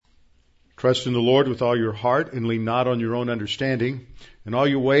Trust in the Lord with all your heart and lean not on your own understanding. In all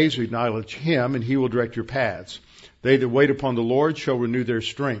your ways acknowledge Him, and He will direct your paths. They that wait upon the Lord shall renew their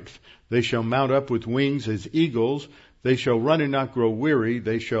strength. They shall mount up with wings as eagles. They shall run and not grow weary.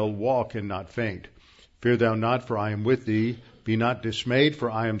 They shall walk and not faint. Fear thou not, for I am with thee. Be not dismayed, for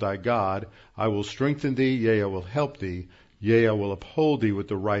I am thy God. I will strengthen thee, yea, I will help thee. Yea, I will uphold thee with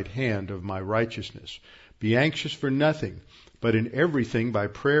the right hand of my righteousness. Be anxious for nothing, but in everything by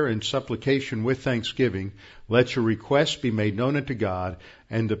prayer and supplication with thanksgiving, let your requests be made known unto God,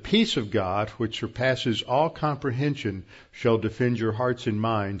 and the peace of God, which surpasses all comprehension, shall defend your hearts and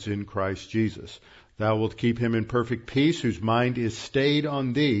minds in Christ Jesus. Thou wilt keep him in perfect peace, whose mind is stayed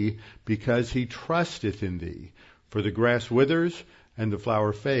on thee, because he trusteth in thee. For the grass withers, and the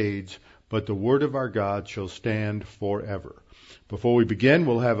flower fades, but the word of our God shall stand forever. Before we begin,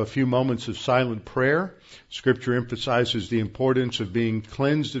 we'll have a few moments of silent prayer. Scripture emphasizes the importance of being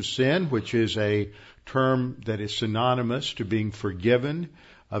cleansed of sin, which is a term that is synonymous to being forgiven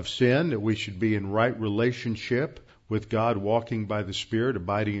of sin, that we should be in right relationship with God, walking by the Spirit,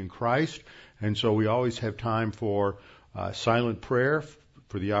 abiding in Christ. And so we always have time for silent prayer,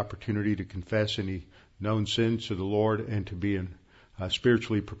 for the opportunity to confess any known sins to the Lord and to be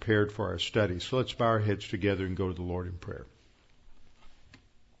spiritually prepared for our studies. So let's bow our heads together and go to the Lord in prayer.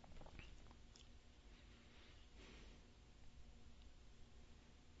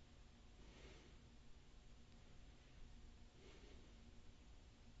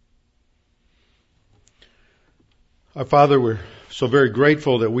 Our Father, we're so very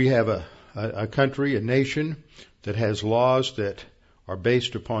grateful that we have a country, a nation that has laws that are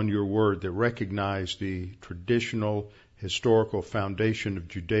based upon your word, that recognize the traditional historical foundation of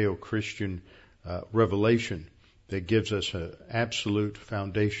Judeo-Christian revelation, that gives us an absolute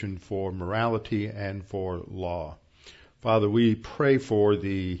foundation for morality and for law. Father, we pray for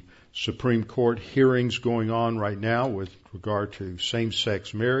the Supreme Court hearings going on right now with regard to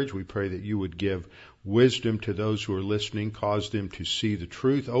same-sex marriage. We pray that you would give wisdom to those who are listening, cause them to see the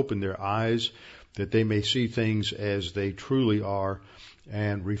truth, open their eyes that they may see things as they truly are,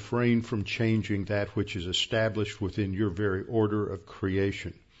 and refrain from changing that which is established within your very order of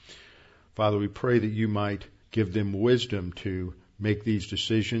creation. Father, we pray that you might give them wisdom to make these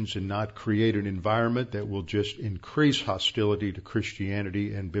decisions and not create an environment that will just increase hostility to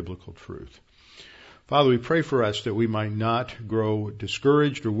Christianity and biblical truth. Father, we pray for us that we might not grow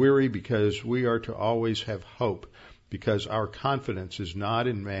discouraged or weary, because we are to always have hope, because our confidence is not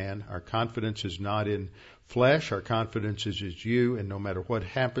in man, our confidence is not in flesh, our confidence is in you, and no matter what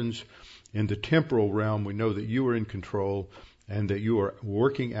happens in the temporal realm, we know that you are in control and that you are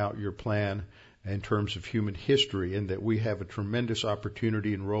working out your plan in terms of human history, and that we have a tremendous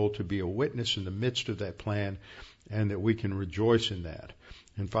opportunity and role to be a witness in the midst of that plan, and that we can rejoice in that.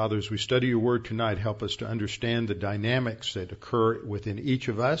 And Father, as we study your word tonight, help us to understand the dynamics that occur within each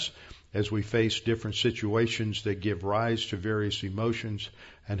of us as we face different situations that give rise to various emotions,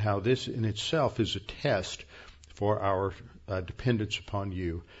 and how this in itself is a test for our dependence upon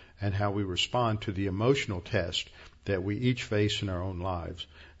you, and how we respond to the emotional test that we each face in our own lives.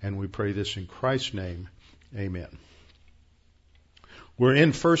 And we pray this in Christ's name. Amen. We're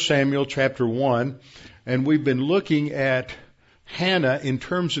in 1 Samuel chapter 1, and we've been looking at Hannah in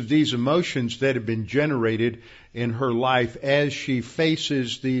terms of these emotions that have been generated in her life as she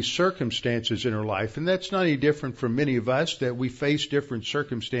faces the circumstances in her life. And that's not any different from many of us, that we face different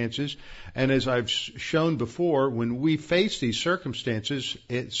circumstances. And as I've shown before, when we face these circumstances,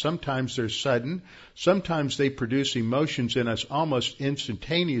 sometimes they're sudden, sometimes they produce emotions in us almost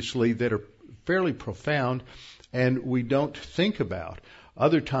instantaneously that are fairly profound and we don't think about.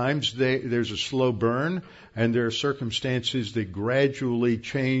 Other times there's a slow burn, and there are circumstances that gradually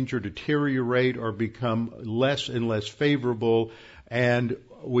change or deteriorate or become less and less favorable. And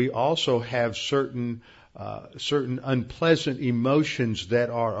we also have certain unpleasant emotions that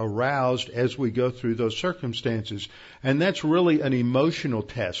are aroused as we go through those circumstances. And that's really an emotional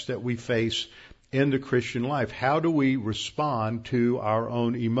test that we face in the Christian life. How do we respond to our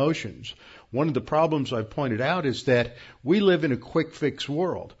own emotions? One of the problems I've pointed out is that we live in a quick fix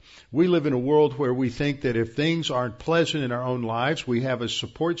world. We live in a world where we think that if things aren't pleasant in our own lives, we have a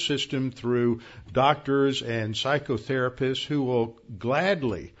support system through doctors and psychotherapists who will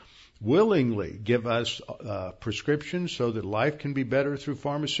gladly, willingly give us prescriptions so that life can be better through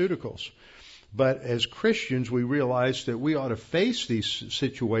pharmaceuticals. But as Christians, we realize that we ought to face these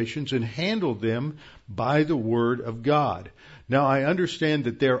situations and handle them by the Word of God. Now, I understand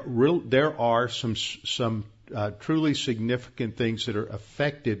that there are some truly significant things that are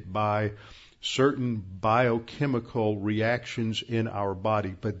affected by certain biochemical reactions in our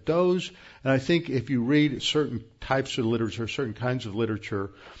body. But those, and I think if you read certain types of literature, certain kinds of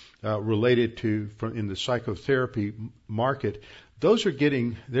literature related to in the psychotherapy market, those are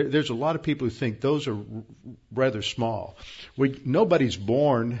getting, there's a lot of people who think those are rather small. Nobody's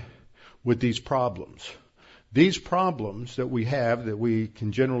born with these problems. These problems that we have, that we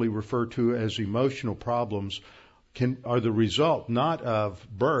can generally refer to as emotional problems, are the result not of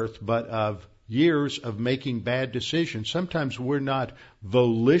birth, but of years of making bad decisions. Sometimes we're not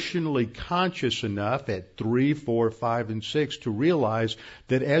volitionally conscious enough at 3, 4, 5, and 6 to realize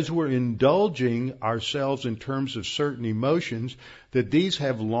that as we're indulging ourselves in terms of certain emotions, that these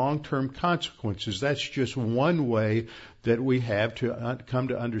have long-term consequences. That's just one way that we have to come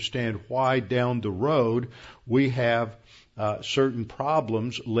to understand why down the road we have certain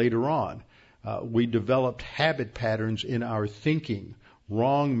problems later on. We developed habit patterns in our thinking,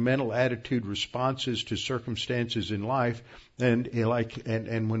 wrong mental attitude responses to circumstances in life, and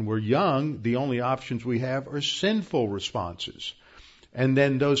when we're young, the only options we have are sinful responses. And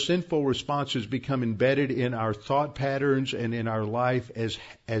then those sinful responses become embedded in our thought patterns and in our life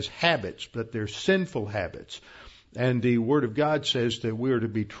as habits, but they're sinful habits. And the Word of God says that we are to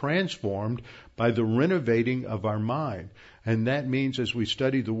be transformed by the renovating of our mind. And that means as we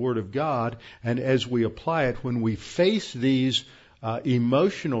study the Word of God and as we apply it, when we face these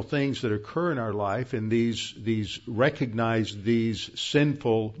emotional things that occur in our life and recognize these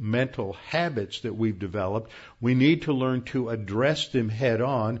sinful mental habits that we've developed, we need to learn to address them head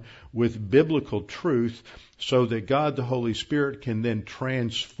on with biblical truth so that God the Holy Spirit can then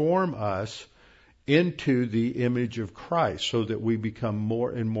transform us into the image of Christ so that we become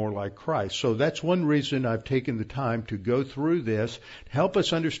more and more like Christ. So that's one reason I've taken the time to go through this, to help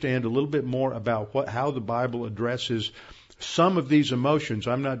us understand a little bit more about how the Bible addresses some of these emotions.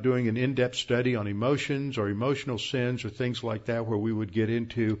 I'm not doing an in-depth study on emotions or emotional sins or things like that where we would get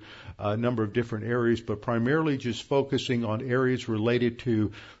into a number of different areas, but primarily just focusing on areas related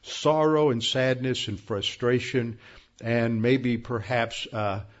to sorrow and sadness and frustration and maybe perhaps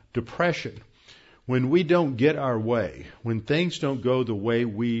depression. When we don't get our way, when things don't go the way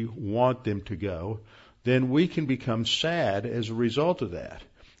we want them to go, then we can become sad as a result of that.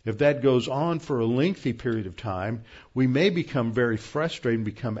 If that goes on for a lengthy period of time, we may become very frustrated and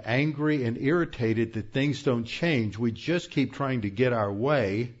become angry and irritated that things don't change. We just keep trying to get our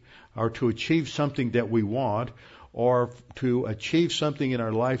way or to achieve something that we want or to achieve something in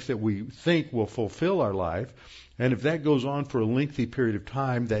our life that we think will fulfill our life. And if that goes on for a lengthy period of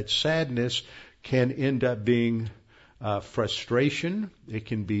time, that sadness can end up being frustration. We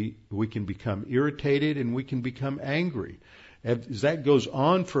can become irritated and we can become angry. As that goes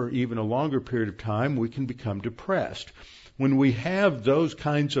on for even a longer period of time, we can become depressed. When we have those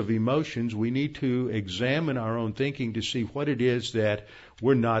kinds of emotions, we need to examine our own thinking to see what it is that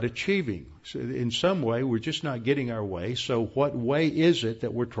we're not achieving. So in some way, we're just not getting our way. So what way is it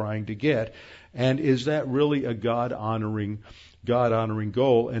that we're trying to get? And is that really a God-honoring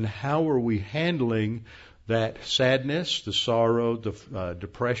goal? And how are we handling that sadness, the sorrow, the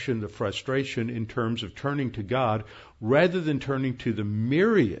depression, the frustration in terms of turning to God rather than turning to the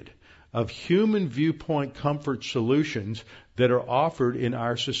myriad of human viewpoint comfort solutions that are offered in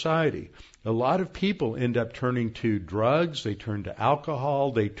our society? A lot of people end up turning to drugs, they turn to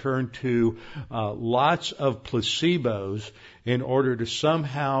alcohol, they turn to lots of placebos in order to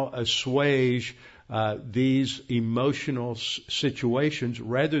somehow assuage these emotional situations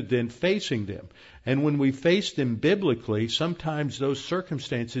rather than facing them. And when we face them biblically, sometimes those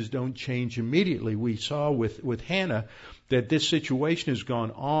circumstances don't change immediately. We saw with Hannah that this situation has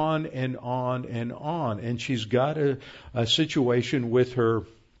gone on and on and on. And she's got a situation with her,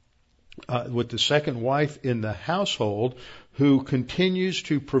 with the second wife in the household who continues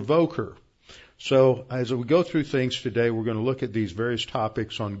to provoke her. So as we go through things today, we're going to look at these various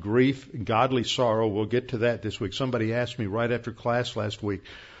topics on grief and godly sorrow. We'll get to that this week. Somebody asked me right after class last week,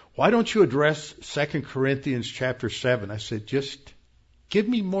 why don't you address 2 Corinthians chapter 7? I said, just give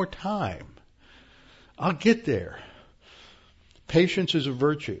me more time. I'll get there. Patience is a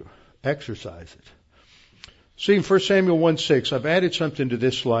virtue. Exercise it. See, in 1 Samuel 1:6, I've added something to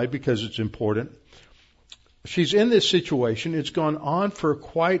this slide because it's important. She's in this situation. It's gone on for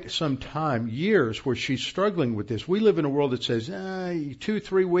quite some time, years, where she's struggling with this. We live in a world that says,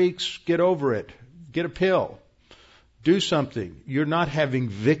 2-3 weeks, get over it. Get a pill. Do something. You're not having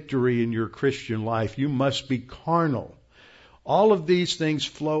victory in your Christian life. You must be carnal. All of these things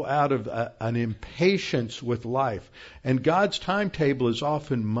flow out of an impatience with life. And God's timetable is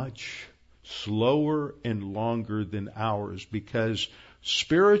often much slower and longer than ours because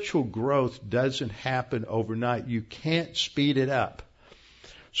Spiritual growth doesn't happen overnight. You can't speed it up.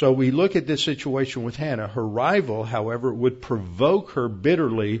 So we look at this situation with Hannah. Her rival, however, would provoke her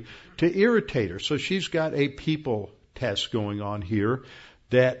bitterly to irritate her. So she's got a people test going on here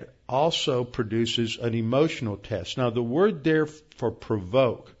that also produces an emotional test. Now, the word there for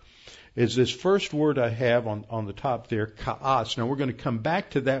provoke is this first word I have on the top there, ka'as. Now, we're going to come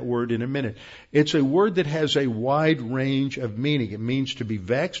back to that word in a minute. It's a word that has a wide range of meaning. It means to be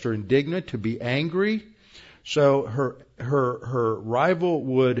vexed or indignant, to be angry. So her rival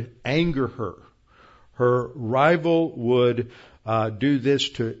would anger her. Her rival would do this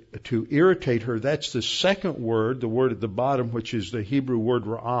to irritate her. That's the second word, the word at the bottom, which is the Hebrew word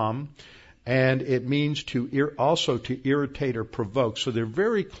ra'am, and it means also to irritate or provoke. So they're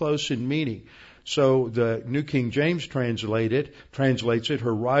very close in meaning. So the New King James translates it,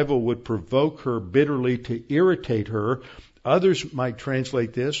 her rival would provoke her bitterly to irritate her. Others might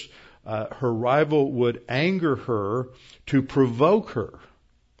translate this, her rival would anger her to provoke her.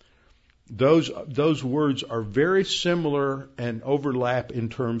 Those words are very similar and overlap in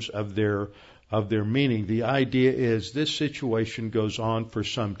terms of their meaning. The idea is this situation goes on for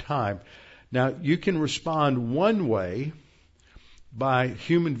some time. Now, you can respond one way by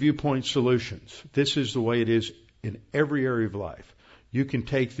human viewpoint solutions. This is the way it is in every area of life. You can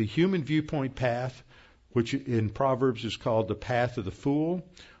take the human viewpoint path, which in Proverbs is called the path of the fool,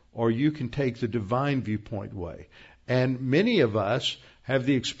 or you can take the divine viewpoint way. And many of us have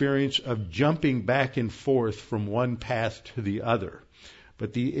the experience of jumping back and forth from one path to the other.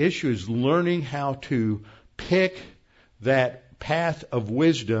 But the issue is learning how to pick that path of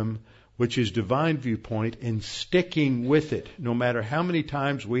wisdom, which is divine viewpoint, and sticking with it. No matter how many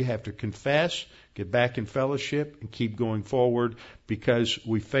times we have to confess, get back in fellowship, and keep going forward because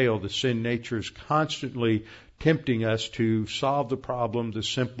we fail. The sin nature is constantly tempting us to solve the problem the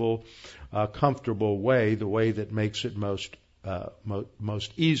simple, comfortable way, the way that makes it most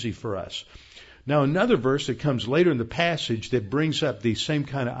easy for us. Now, another verse that comes later in the passage that brings up these same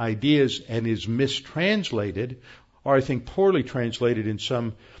kind of ideas and is mistranslated, or I think poorly translated in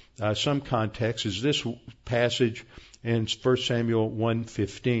some contexts, is this passage in 1 Samuel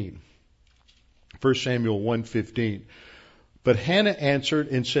 1:15. 1 Samuel 1:15. But Hannah answered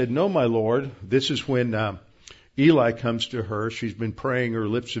and said, "No, my Lord." This is when Eli comes to her. She's been praying. Her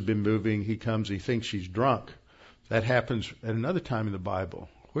lips have been moving. He comes. He thinks she's drunk. That happens at another time in the Bible.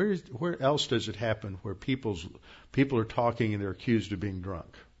 Where else does it happen where people are talking and they're accused of being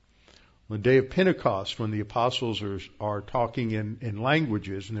drunk? On the day of Pentecost, when the apostles are talking in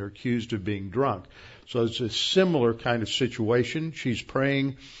languages and they're accused of being drunk. So it's a similar kind of situation. She's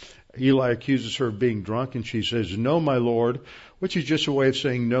praying. Eli accuses her of being drunk, and she says, "No, my Lord," which is just a way of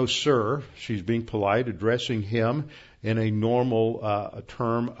saying "no, sir." She's being polite, addressing him in a normal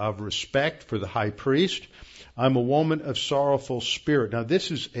term of respect for the high priest. "I'm a woman of sorrowful spirit." Now,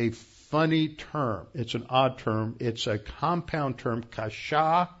 this is a funny term. It's an odd term. It's a compound term,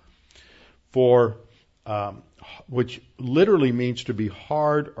 kasha, which literally means to be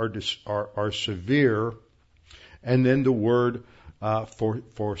hard or severe, and then the word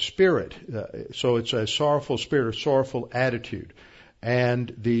for spirit. So it's a sorrowful spirit or sorrowful attitude.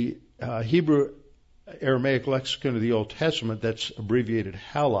 And the Hebrew Aramaic lexicon of the Old Testament, that's abbreviated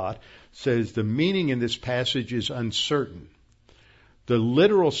halot, says the meaning in this passage is uncertain. The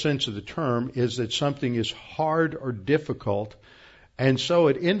literal sense of the term is that something is hard or difficult, and so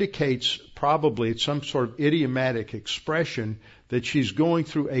it indicates probably it's some sort of idiomatic expression that she's going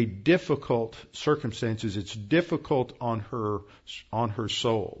through a difficult circumstances. It's difficult on her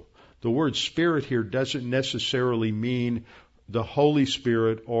soul. The word spirit here doesn't necessarily mean the Holy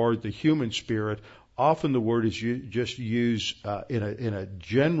Spirit or the human spirit. Often the word is just used in a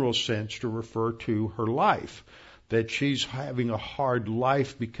general sense to refer to her life, that she's having a hard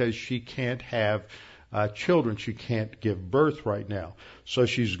life because she can't have children. She can't give birth right now. So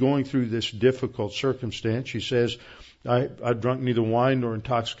she's going through this difficult circumstance. She says, I've drunk neither wine nor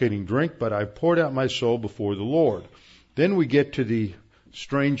intoxicating drink, but I poured out my soul before the Lord. Then we get to the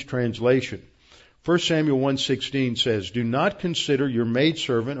strange translation. 1 Samuel 1:16 says, "Do not consider your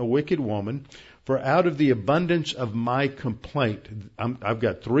maidservant a wicked woman, for out of the abundance of my complaint." I've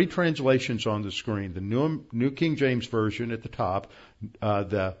got three translations on the screen. The New King James Version at the top,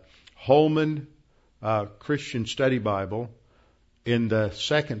 the Holman Christian Study Bible in the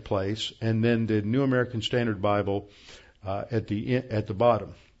second place, and then the New American Standard Bible at the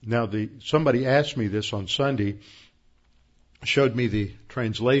bottom. Now, somebody asked me this on Sunday, showed me the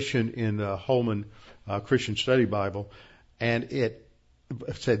translation in the Holman Christian Study Bible, and it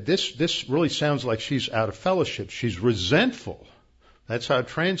said, this really sounds like she's out of fellowship. She's resentful. That's how it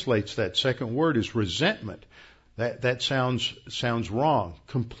translates. That second word is resentment. That sounds wrong.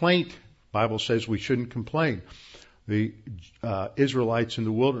 Complaint. Bible says we shouldn't complain. The Israelites in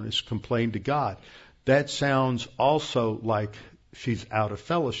the wilderness complained to God. That sounds also like she's out of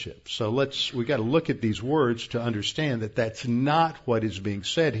fellowship. So we got to look at these words to understand that that's not what is being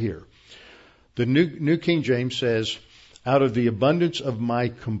said here. The New King James says, out of the abundance of my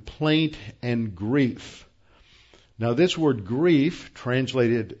complaint and grief. Now this word grief,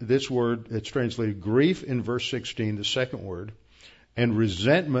 it's translated grief in verse 16, the second word, and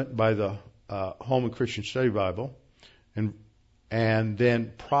resentment by the Holman Christian Study Bible, and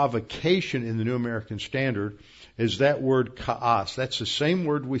then provocation in the New American Standard is that word ka'as. That's the same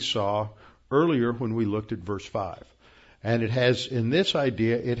word we saw earlier when we looked at verse 5. And it has, in this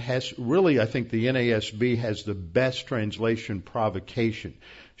idea, it has really, I think the NASB has the best translation, provocation.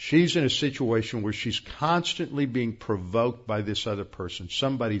 She's in a situation where she's constantly being provoked by this other person.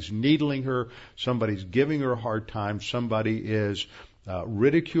 Somebody's needling her, somebody's giving her a hard time, somebody is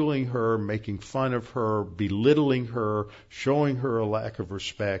ridiculing her, making fun of her, belittling her, showing her a lack of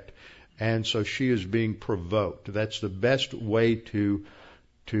respect, and so she is being provoked. That's the best way to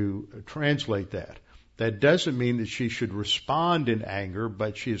translate that. That doesn't mean that she should respond in anger,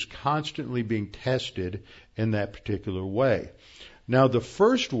 but she is constantly being tested in that particular way. Now, the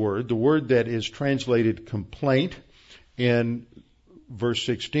first word, the word that is translated complaint in verse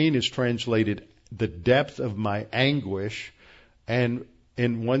 16 is translated the depth of my anguish, and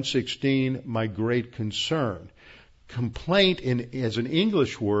in 116, my great concern. Complaint as an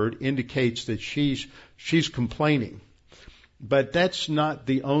English word indicates that she's complaining. But that's not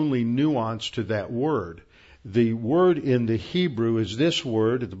the only nuance to that word. The word in the Hebrew is this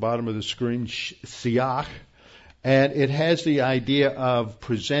word at the bottom of the screen, siach, and it has the idea of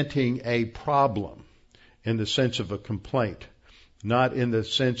presenting a problem in the sense of a complaint, not in the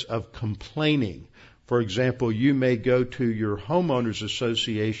sense of complaining. For example, you may go to your homeowners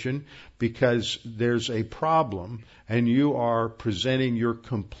association because there's a problem and you are presenting your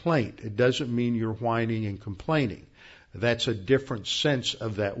complaint. It doesn't mean you're whining and complaining. That's a different sense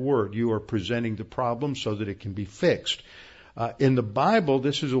of that word. You are presenting the problem so that it can be fixed. In the Bible,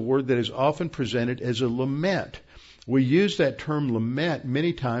 this is a word that is often presented as a lament. We use that term lament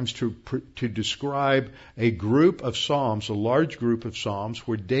many times to describe a group of psalms, a large group of psalms,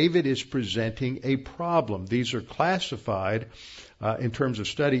 where David is presenting a problem. These are classified in terms of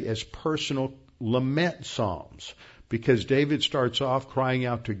study as personal lament psalms, because David starts off crying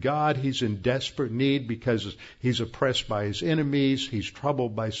out to God. He's in desperate need because he's oppressed by his enemies. He's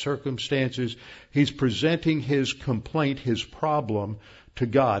troubled by circumstances. He's presenting his complaint, his problem, to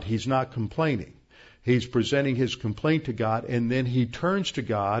God. He's not complaining. He's presenting his complaint to God, and then he turns to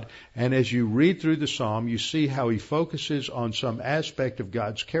God, and as you read through the psalm, you see how he focuses on some aspect of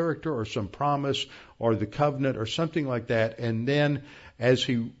God's character or some promise or the covenant or something like that, and then as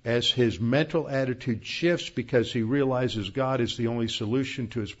his mental attitude shifts because he realizes God is the only solution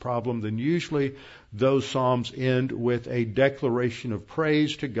to his problem, then usually those psalms end with a declaration of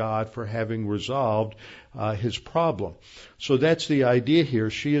praise to God for having resolved his problem. So that's the idea here.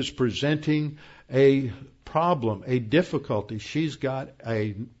 She is presenting a problem, a difficulty. She's got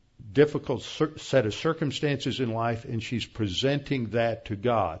a difficult set of circumstances in life, and she's presenting that to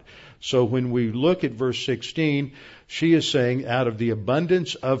God. So when we look at verse 16, she is saying, out of the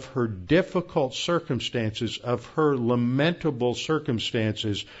abundance of her difficult circumstances, of her lamentable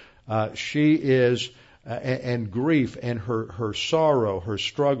circumstances, she is, and grief and her sorrow, her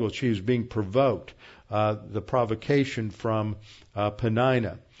struggle, she is being provoked, the provocation from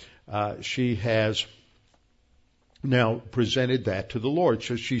Peninnah. She has now presented that to the Lord.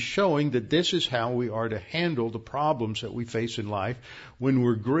 So she's showing that this is how we are to handle the problems that we face in life when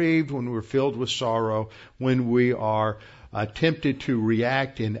we're grieved, when we're filled with sorrow, when we are tempted to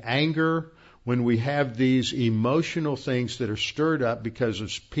react in anger, when we have these emotional things that are stirred up because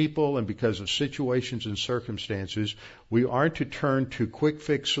of people and because of situations and circumstances. We aren't to turn to quick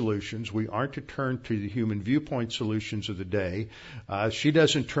fix solutions. We aren't to turn to the human viewpoint solutions of the day. She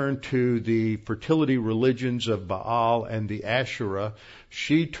doesn't turn to the fertility religions of Baal and the Asherah.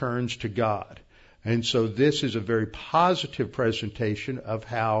 She turns to God. And so this is a very positive presentation of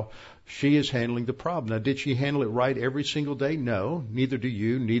how she is handling the problem. Now, did she handle it right every single day? No, neither do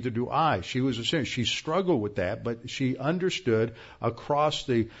you, neither do I. She was a sinner. She struggled with that, but she understood across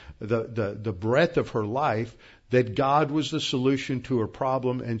the breadth of her life that God was the solution to her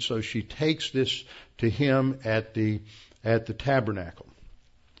problem, and so she takes this to him at the tabernacle.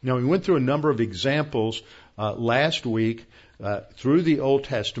 Now, we went through a number of examples last week through the Old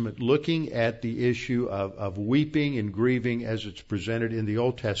Testament, looking at the issue of weeping and grieving as it's presented in the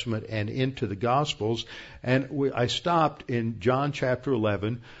Old Testament and into the Gospels. And I stopped in John chapter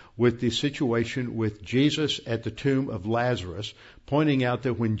 11 with the situation with Jesus at the tomb of Lazarus, pointing out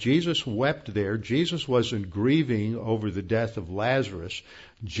that when Jesus wept there, Jesus wasn't grieving over the death of Lazarus.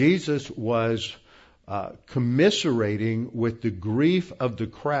 Jesus was commiserating with the grief of the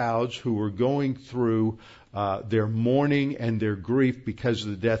crowds who were going through their mourning and their grief because of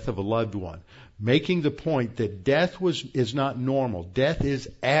the death of a loved one, making the point that death is not normal. Death is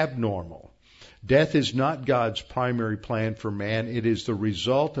abnormal. Death is not God's primary plan for man. It is the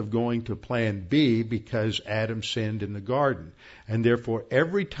result of going to plan B because Adam sinned in the garden. And therefore,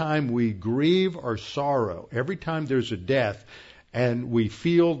 every time we grieve or sorrow, every time there's a death, and we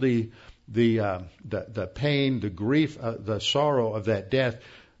feel the pain, the grief, the sorrow of that death,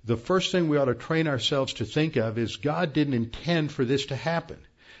 the first thing we ought to train ourselves to think of is God didn't intend for this to happen.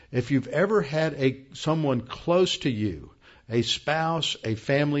 If you've ever had someone close to you, a spouse, a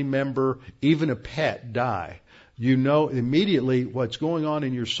family member, even a pet die, you know immediately what's going on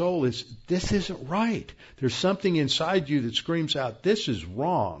in your soul is, this isn't right. There's something inside you that screams out, this is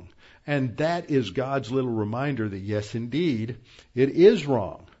wrong. And that is God's little reminder that yes, indeed, it is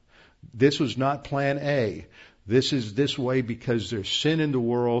wrong. This was not plan A. This is this way because there's sin in the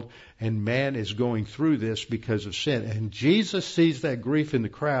world and man is going through this because of sin. And Jesus sees that grief in the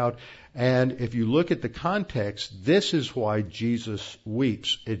crowd. And if you look at the context, this is why Jesus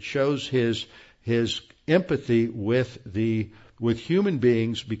weeps. It shows his empathy with human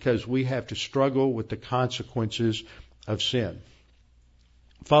beings because we have to struggle with the consequences of sin.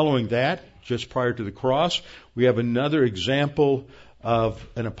 Following that, just prior to the cross, we have another example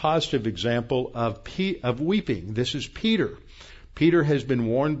a positive example of weeping. This is Peter. Peter has been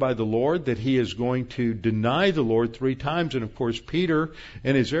warned by the Lord that he is going to deny the Lord 3 times. And of course, Peter,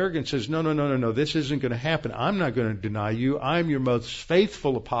 in his arrogance, says, no, this isn't going to happen. I'm not going to deny you. I'm your most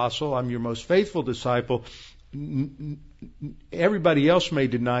faithful apostle. I'm your most faithful disciple. Everybody else may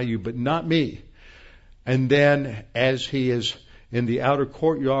deny you, but not me. And then, as he is in the outer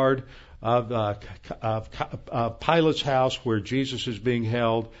courtyard of Pilate's house where Jesus is being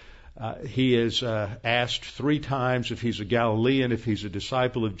held, he is asked 3 times if he's a Galilean, if he's a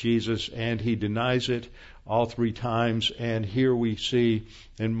disciple of Jesus, and he denies it all 3 times. And here we see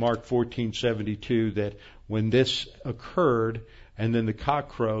in Mark 14:72 that when this occurred and then the cock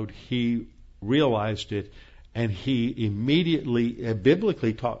crowed, he realized it, and he immediately,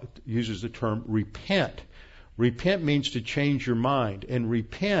 biblically uses the term repent. Repent means to change your mind, and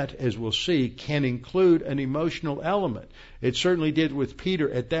repent, as we'll see, can include an emotional element. It certainly did with Peter.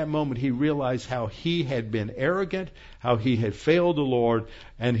 At that moment, he realized how he had been arrogant, how he had failed the Lord,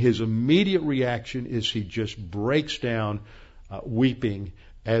 and his immediate reaction is he just breaks down weeping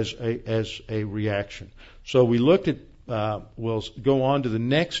as a reaction. So we looked at, we'll go on to the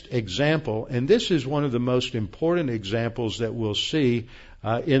next example, and this is one of the most important examples that we'll see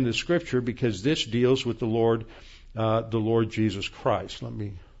in the Scripture, because this deals with the Lord Jesus Christ. Let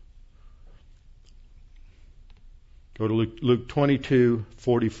me go to Luke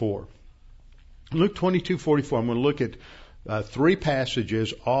 22:44. Luke 22:44. I'm going to look at 3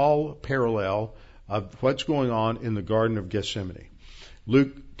 passages, all parallel of what's going on in the Garden of Gethsemane.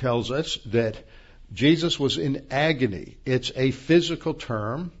 Luke tells us that Jesus was in agony. It's a physical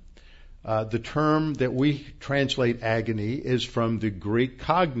term. The term that we translate agony is from the Greek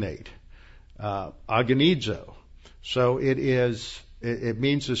cognate, agonizo. So it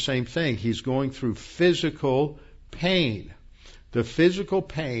means the same thing. He's going through physical pain. The physical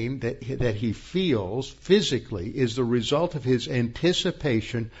pain that he feels physically is the result of his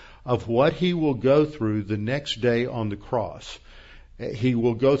anticipation of what he will go through the next day on the cross. He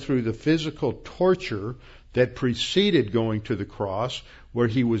will go through the physical torture that preceded going to the cross, where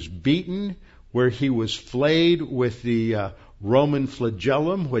he was beaten, where he was flayed with the Roman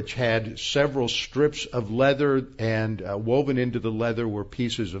flagellum, which had several strips of leather, and woven into the leather were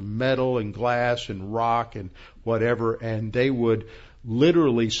pieces of metal and glass and rock and whatever, and they would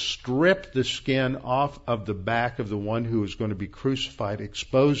literally strip the skin off of the back of the one who was going to be crucified,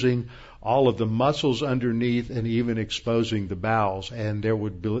 exposing all of the muscles underneath and even exposing the bowels. And there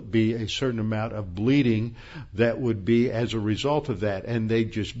would be a certain amount of bleeding that would be as a result of that. And they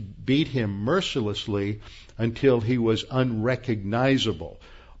just beat him mercilessly until he was unrecognizable.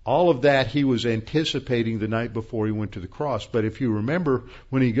 All of that he was anticipating the night before he went to the cross. But if you remember,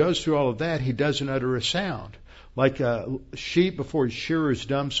 when he goes through all of that, he doesn't utter a sound. Like a sheep before his shearer is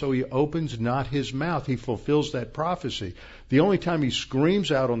dumb, so he opens not his mouth. He fulfills that prophecy. The only time he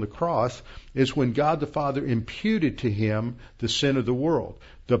screams out on the cross is when God the Father imputed to him the sin of the world.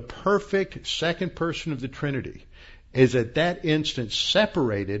 The perfect second person of the Trinity is at that instant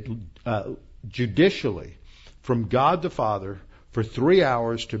separated judicially from God the Father for 3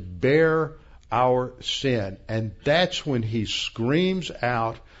 hours to bear our sin. And that's when he screams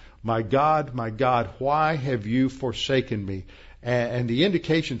out, my God, why have you forsaken me? And the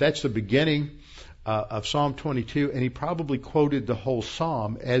indication, that's the beginning of Psalm 22, and he probably quoted the whole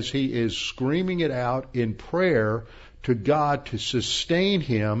psalm as he is screaming it out in prayer to God to sustain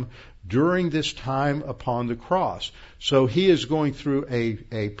him during this time upon the cross. So he is going through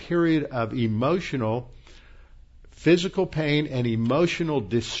a period of physical pain and emotional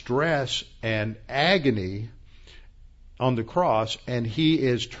distress and agony on the cross, and he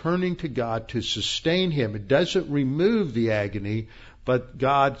is turning to God to sustain him. It doesn't remove the agony, but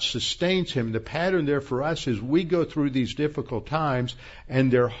God sustains him. The pattern there for us is we go through these difficult times,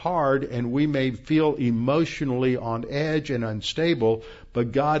 and they're hard, and we may feel emotionally on edge and unstable,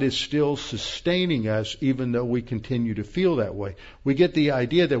 but God is still sustaining us even though we continue to feel that way. We get the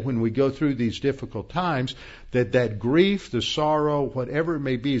idea that when we go through these difficult times, that grief, the sorrow, whatever it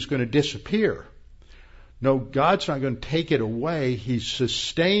may be, is going to disappear. No, God's not going to take it away. He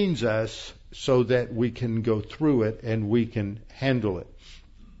sustains us so that we can go through it and we can handle it.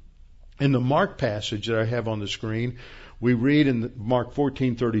 In the Mark passage that I have on the screen, we read in Mark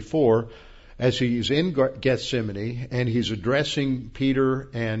 14:34, as he's in Gethsemane and he's addressing Peter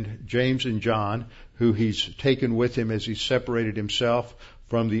and James and John, who he's taken with him as he separated himself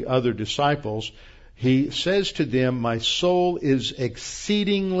from the other disciples, he says to them, my soul is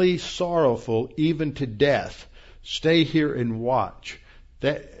exceedingly sorrowful, even to death. Stay here and watch.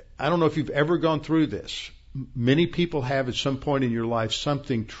 I don't know if you've ever gone through this. Many people have at some point in your life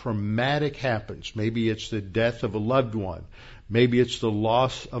something traumatic happens. Maybe it's the death of a loved one. Maybe it's the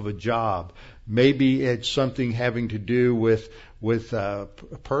loss of a job. Maybe it's something having to do with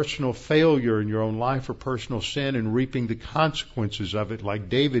personal failure in your own life or personal sin and reaping the consequences of it, like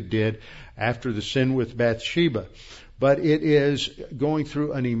David did after the sin with Bathsheba. But it is going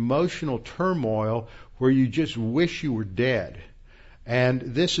through an emotional turmoil where you just wish you were dead. And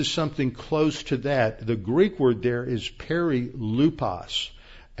this is something close to that. The Greek word there is perilupos,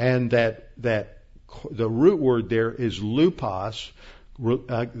 and that the root word there is lupos,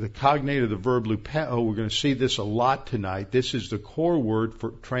 the cognate of the verb lupeo. We're going to see this a lot tonight. This is the core word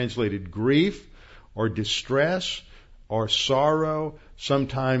for translated grief or distress or sorrow.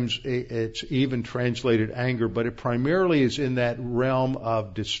 Sometimes it's even translated anger, but it primarily is in that realm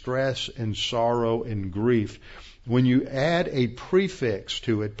of distress and sorrow and grief. When you add a prefix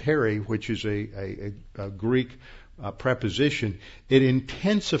to it, peri, which is a Greek preposition, it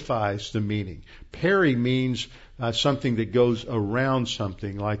intensifies the meaning. Peri means something that goes around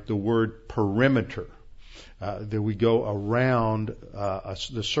something, like the word perimeter. That we go around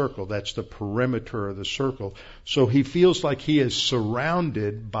the circle. That's the perimeter of the circle. So he feels like he is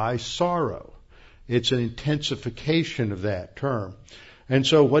surrounded by sorrow. It's an intensification of that term. And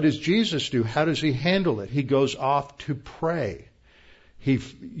so what does Jesus do? How does he handle it? He goes off to pray. He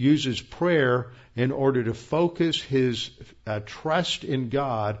uses prayer in order to focus his trust in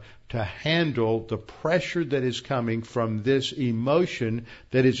God to handle the pressure that is coming from this emotion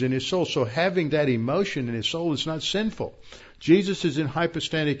that is in his soul. So having that emotion in his soul is not sinful. Jesus is in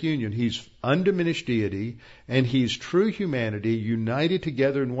hypostatic union. He's undiminished deity, and he's true humanity united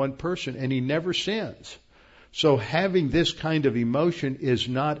together in one person, and he never sins. So having this kind of emotion is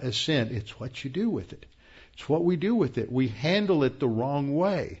not a sin. It's what you do with it. It's what we do with it. We handle it the wrong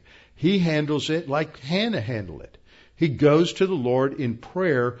way. He handles it like Hannah handled it. He goes to the Lord in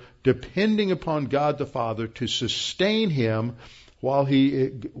prayer, depending upon God the Father to sustain him while he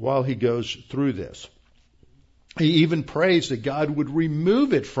goes through this. He even prays that God would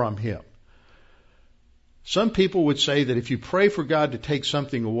remove it from him. Some people would say that if you pray for God to take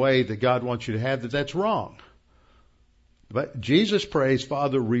something away that God wants you to have, that's wrong. But Jesus prays,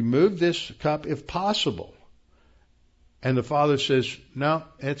 Father, remove this cup if possible. And the Father says, no,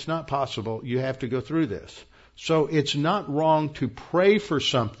 it's not possible. You have to go through this. So it's not wrong to pray for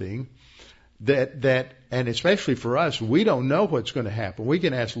something that, and especially for us, we don't know what's going to happen. We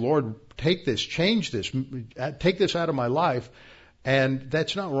can ask, Lord, take this, change this, take this out of my life. And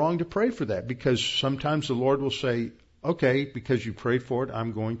that's not wrong to pray for that, because sometimes the Lord will say, okay, because you prayed for it,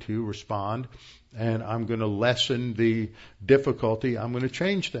 I'm going to respond and I'm going to lessen the difficulty. I'm going to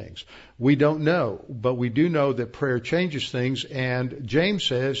change things. We don't know, but we do know that prayer changes things. And James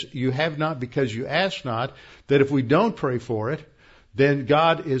says, you have not because you ask not, that if we don't pray for it, then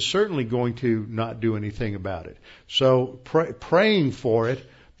God is certainly going to not do anything about it. So praying for it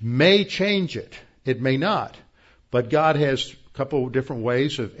may change it. It may not. But God has a couple of different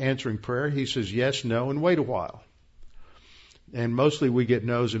ways of answering prayer. He says yes, no, and wait a while. And mostly we get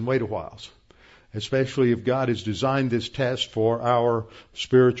no's and wait a whiles, especially if God has designed this test for our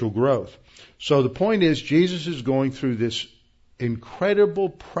spiritual growth. So the point is, Jesus is going through this incredible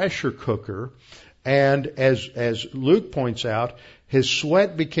pressure cooker, and as Luke points out, his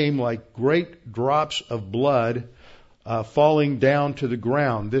sweat became like great drops of blood falling down to the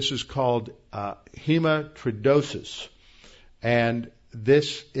ground. This is called hematidrosis, and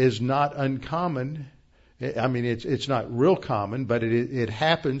this is not uncommon. I mean, it's not real common, but it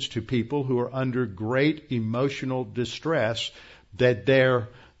happens to people who are under great emotional distress, that their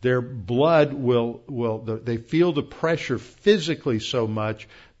blood they feel the pressure physically so much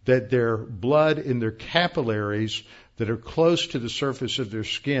that their blood in their capillaries that are close to the surface of their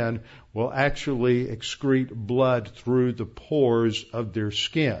skin will actually excrete blood through the pores of their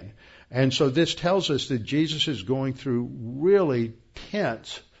skin. And so this tells us that Jesus is going through really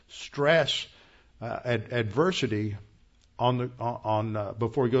tense stress, adversity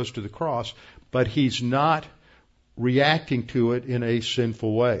before he goes to the cross, but he's not reacting to it in a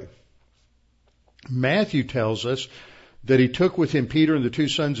sinful way. Matthew tells us that he took with him Peter and the two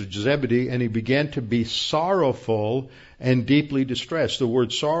sons of Zebedee, and he began to be sorrowful and deeply distressed. The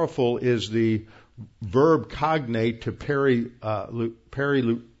word sorrowful is the verb cognate to perilupos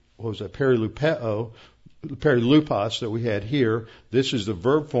that we had here. This is the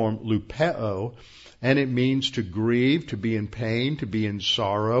verb form lupeo, and it means to grieve, to be in pain, to be in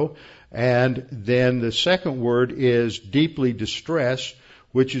sorrow. And then the second word is deeply distressed,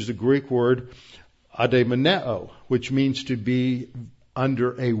 which is the Greek word adeimeneo, which means to be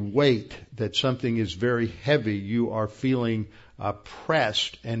under a weight, that something is very heavy. You are feeling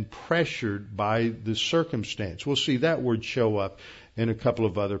pressed and pressured by the circumstance. We'll see that word show up in a couple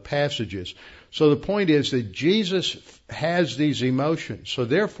of other passages. So the point is that Jesus has these emotions. So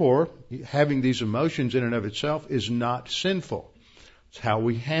therefore, having these emotions in and of itself is not sinful. It's how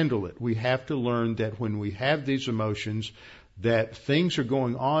we handle it. We have to learn that when we have these emotions, that things are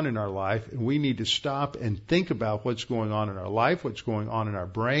going on in our life, and we need to stop and think about what's going on in our life, what's going on in our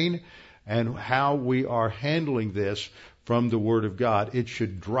brain, and how we are handling this from the Word of God. It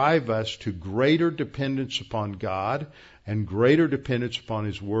should drive us to greater dependence upon God and greater dependence upon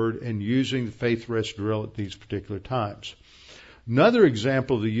His Word, and using the faith rest drill at these particular times. Another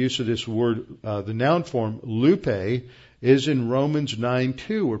example of the use of this word, the noun form lupe, is in Romans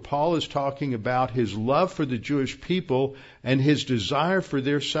 9:2, where Paul is talking about his love for the Jewish people and his desire for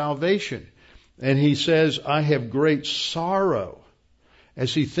their salvation. And he says, I have great sorrow.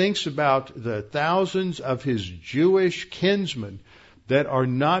 As he thinks about the thousands of his Jewish kinsmen that are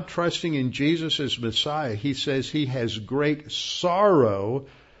not trusting in Jesus as Messiah, he says he has great sorrow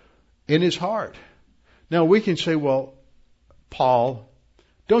in his heart. Now we can say, well, Paul,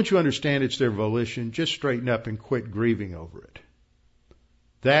 don't you understand it's their volition? Just straighten up and quit grieving over it.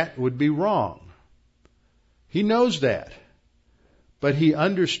 That would be wrong. He knows that. But he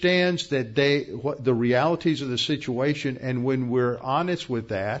understands that the realities of the situation, and when we're honest with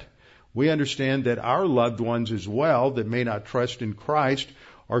that, we understand that our loved ones as well that may not trust in Christ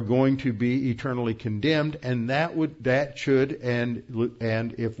are going to be eternally condemned, and that should,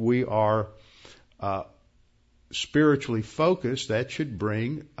 and if we are spiritually focused, that should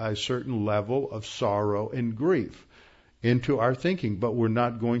bring a certain level of sorrow and grief into our thinking. But we're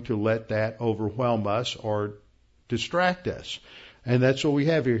not going to let that overwhelm us or distract us. And that's what we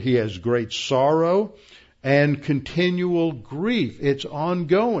have here. He has great sorrow and continual grief. It's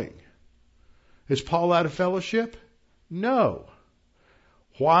ongoing. Is Paul out of fellowship? No.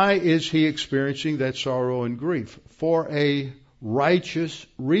 Why is he experiencing that sorrow and grief? For a righteous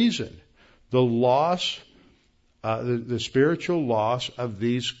reason. The loss, the spiritual loss of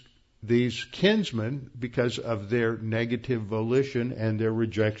these kinsmen because of their negative volition and their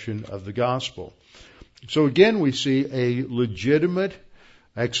rejection of the gospel. So again, we see a legitimate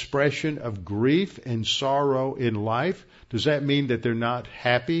expression of grief and sorrow in life. Does that mean that they're not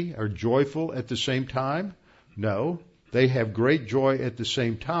happy or joyful at the same time? No. They have great joy at the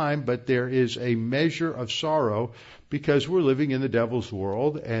same time, but there is a measure of sorrow because we're living in the devil's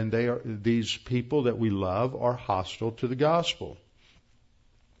world, and these people that we love are hostile to the gospel.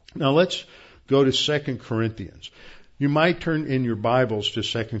 Now let's go to 2 Corinthians. You might turn in your Bibles to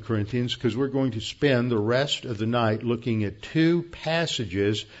 2 Corinthians because we're going to spend the rest of the night looking at two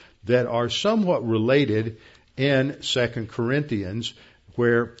passages that are somewhat related in 2 Corinthians,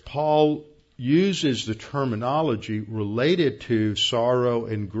 where Paul uses the terminology related to sorrow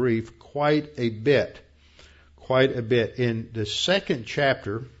and grief quite a bit. In the second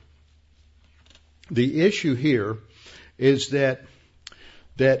chapter, the issue here is that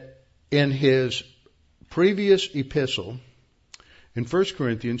in his previous epistle, in 1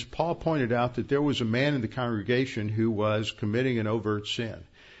 Corinthians, Paul pointed out that there was a man in the congregation who was committing an overt sin.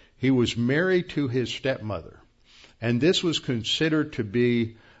 He was married to his stepmother, and this was considered to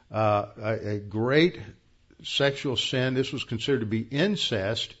be a great sexual sin. This was considered to be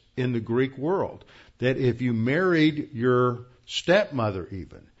incest in the Greek world, that if you married your stepmother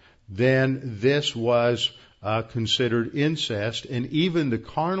even, then this was considered incest. And even the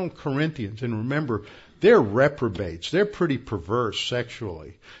carnal Corinthians, and remember, they're reprobates. They're pretty perverse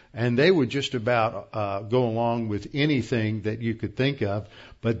sexually. And they would just about go along with anything that you could think of.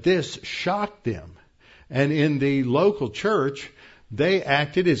 But this shocked them. And in the local church, they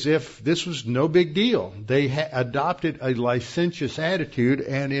acted as if this was no big deal. They adopted a licentious attitude.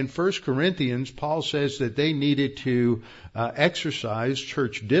 And in 1 Corinthians, Paul says that they needed to exercise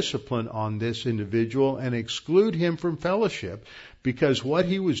church discipline on this individual and exclude him from fellowship, because what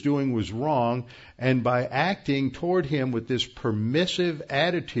he was doing was wrong, and by acting toward him with this permissive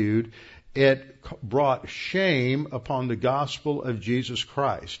attitude, it brought shame upon the gospel of Jesus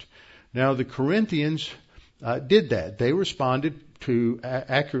Christ. Now, the Corinthians did that. They responded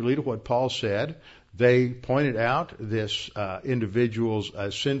accurately to what Paul said. They pointed out this individual's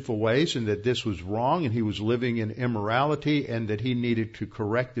sinful ways, and that this was wrong, and he was living in immorality, and that he needed to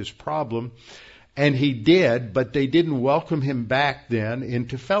correct this problem. And he did, but they didn't welcome him back then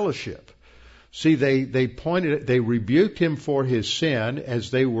into fellowship. See, they rebuked him for his sin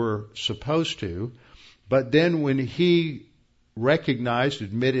as they were supposed to, but then when he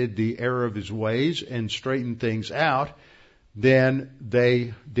admitted the error of his ways and straightened things out, then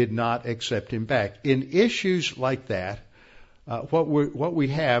they did not accept him back. In issues like that, what we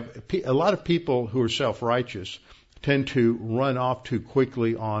have, a lot of people who are self-righteous tend to run off too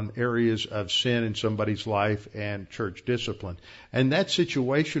quickly on areas of sin in somebody's life and church discipline. And that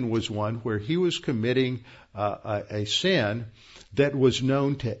situation was one where he was committing a sin that was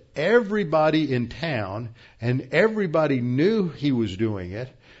known to everybody in town, and everybody knew he was doing it,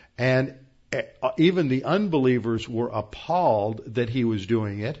 and even the unbelievers were appalled that he was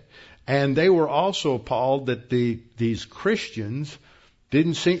doing it, and they were also appalled that these Christians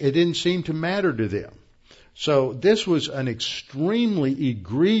didn't seem to matter to them. So this was an extremely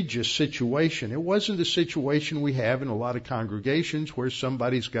egregious situation. It wasn't the situation we have in a lot of congregations where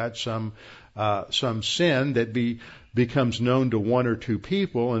somebody's got some sin that becomes known to one or two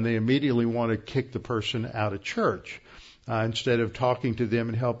people, and they immediately want to kick the person out of church instead of talking to them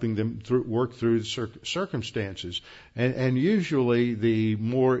and helping them work through the circumstances. And usually the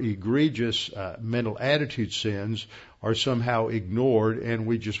more egregious mental attitude sins are somehow ignored, and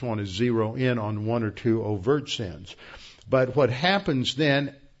we just want to zero in on one or two overt sins. But what happens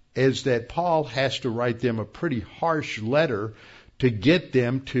then is that Paul has to write them a pretty harsh letter to get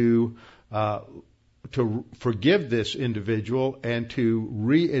them to forgive this individual and to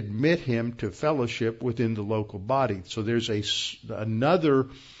readmit him to fellowship within the local body. So there's another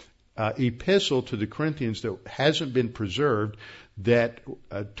epistle to the Corinthians that hasn't been preserved that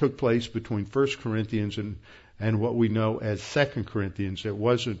took place between 1 Corinthians and what we know as 2 Corinthians. It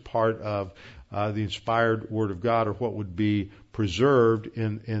wasn't part of the inspired Word of God or what would be preserved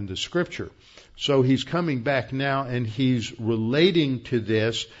in the Scripture. So he's coming back now, and he's relating to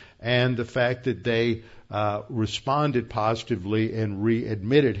this and the fact that they responded positively and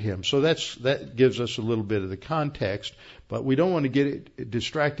readmitted him. So that gives us a little bit of the context, but we don't want to get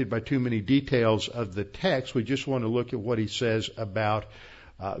distracted by too many details of the text. We just want to look at what he says about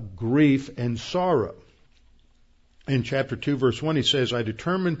grief and sorrow. In chapter 2, verse 1, he says, I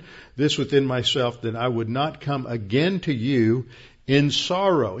determined this within myself, that I would not come again to you in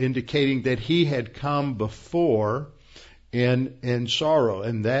sorrow, indicating that he had come before in sorrow.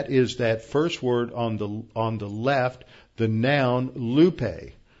 And that is that first word on the left, the noun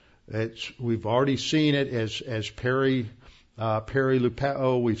lupe. We've already seen it as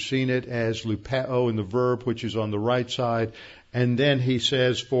perilupeo. We've seen it as lupeo in the verb, which is on the right side. And then he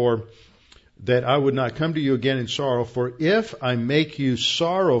says, for that I would not come to you again in sorrow. For if I make you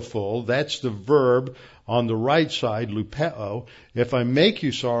sorrowful, that's the verb on the right side, lupeo. If I make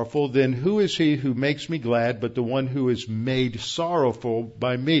you sorrowful, then who is he who makes me glad but the one who is made sorrowful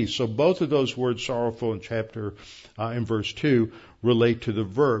by me? So both of those words, sorrowful in verse 2, relate to the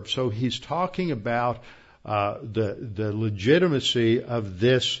verb. So he's talking about the legitimacy of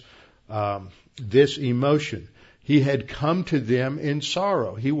this emotion. He had come to them in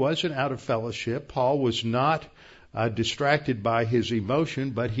sorrow. He wasn't out of fellowship. Paul was not distracted by his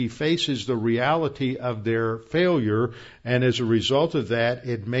emotion, but he faces the reality of their failure, and as a result of that,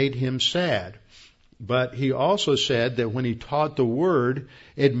 it made him sad. But he also said that when he taught the word,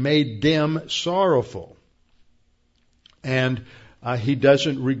 it made them sorrowful. And he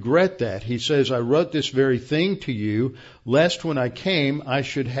doesn't regret that. He says, I wrote this very thing to you, lest when I came I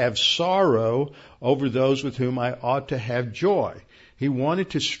should have sorrow over those with whom I ought to have joy. He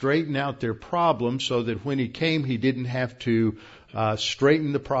wanted to straighten out their problem so that when he came, he didn't have to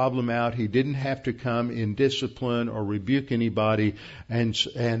straighten the problem out. He didn't have to come in discipline or rebuke anybody, and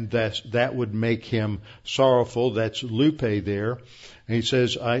that would make him sorrowful. That's lupe there. And he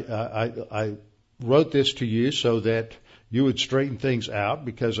says, I wrote this to you so that you would straighten things out,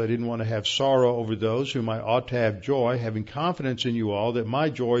 because I didn't want to have sorrow over those whom I ought to have joy, having confidence in you all that my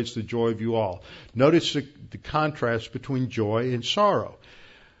joy is the joy of you all. Notice the contrast between joy and sorrow.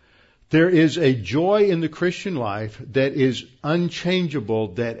 There is a joy in the Christian life that is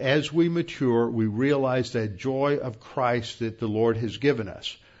unchangeable, that as we mature, we realize that joy of Christ that the Lord has given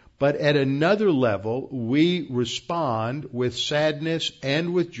us. But at another level, we respond with sadness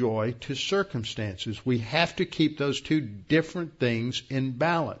and with joy to circumstances. We have to keep those two different things in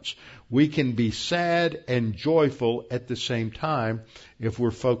balance. We can be sad and joyful at the same time if we're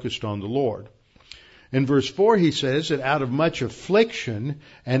focused on the Lord. In verse 4 he says that out of much affliction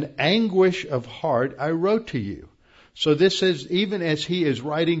and anguish of heart I wrote to you. So this says, even as he is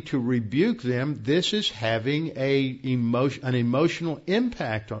writing to rebuke them, this is having an emotional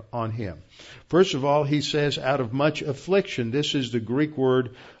impact on him. First of all, he says, out of much affliction. This is the Greek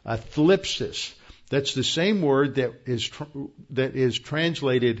word thlipsis. That's the same word that is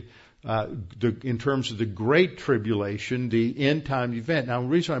translated in terms of the Great Tribulation, the end time event. Now, the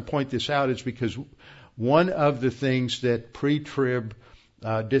reason I point this out is because one of the things that pre-trib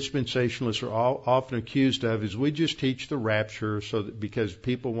dispensationalists are often accused of is we just teach the rapture because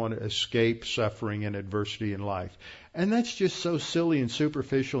people want to escape suffering and adversity in life. And that's just so silly and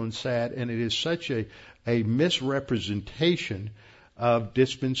superficial and sad, and it is such a misrepresentation of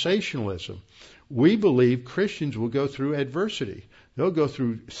dispensationalism. We believe Christians will go through adversity. They'll go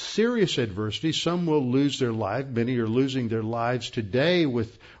through serious adversity. Some will lose their life. Many are losing their lives today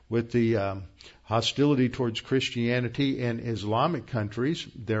with the hostility towards Christianity in Islamic countries.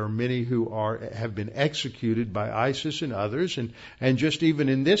 There are many who have been executed by ISIS and others, and just even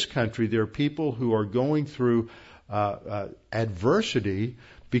in this country, there are people who are going through adversity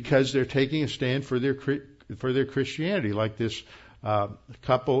because they're taking a stand for their Christianity. Like this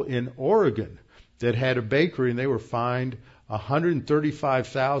couple in Oregon that had a bakery, and they were fined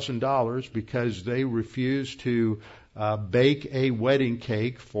 $135,000 because they refused to bake a wedding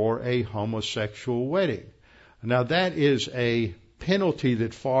cake for a homosexual wedding. Now that is a penalty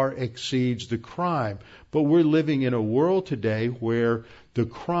that far exceeds the crime, but we're living in a world today where the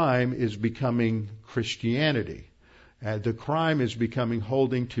crime is becoming Christianity. The crime is becoming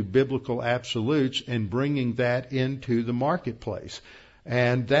holding to biblical absolutes and bringing that into the marketplace.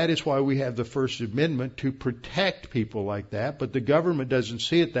 And that is why we have the First Amendment, to protect people like that. But the government doesn't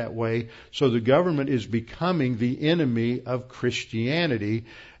see it that way. So the government is becoming the enemy of Christianity.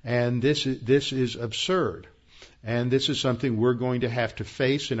 And this is absurd. And this is something we're going to have to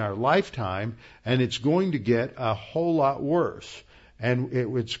face in our lifetime. And it's going to get a whole lot worse. And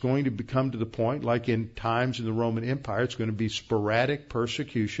it's going to become to the point, like in times in the Roman Empire, it's going to be sporadic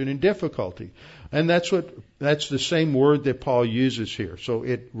persecution and difficulty. And that's the same word that Paul uses here. So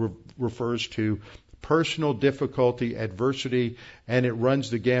it refers to personal difficulty, adversity, and it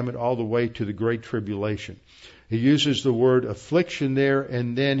runs the gamut all the way to the Great Tribulation. He uses the word affliction there,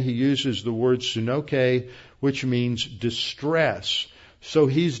 and then he uses the word synoche, which means distress. So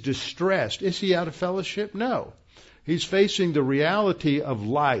he's distressed. Is he out of fellowship? No. He's facing the reality of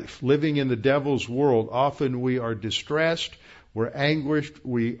life, living in the devil's world. Often we are distressed, we're anguished,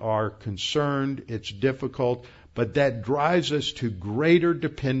 we are concerned, it's difficult, but that drives us to greater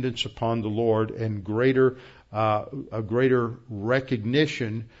dependence upon the Lord and a greater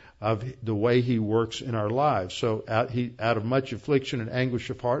recognition of the way He works in our lives. So out of much affliction and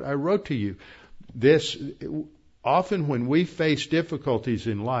anguish of heart, I wrote to you. Often when we face difficulties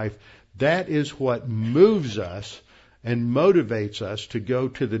in life, That is what moves us and motivates us to go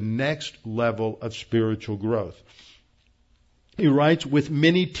to the next level of spiritual growth. He writes, with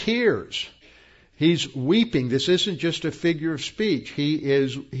many tears. He's weeping. This isn't just a figure of speech.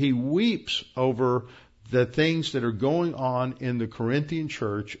 He weeps over the things that are going on in the Corinthian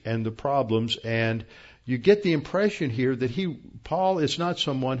church and the problems, and you get the impression here that Paul is not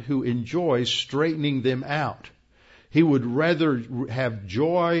someone who enjoys straightening them out. He would rather have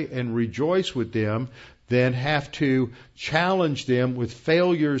joy and rejoice with them than have to challenge them with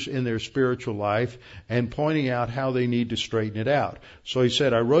failures in their spiritual life and pointing out how they need to straighten it out. So he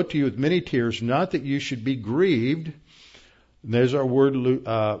said, I wrote to you with many tears, not that you should be grieved. And there's our word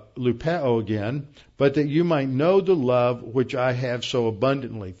lupeo again, but that you might know the love which I have so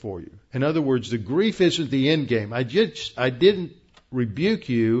abundantly for you. In other words, the grief isn't the end game. I didn't rebuke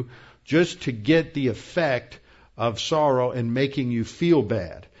you just to get the effect of sorrow and making you feel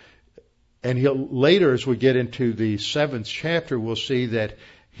bad. And later, as we get into the 7th chapter, we'll see that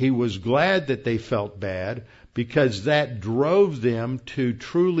he was glad that they felt bad because that drove them to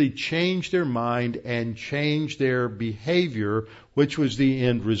truly change their mind and change their behavior, which was the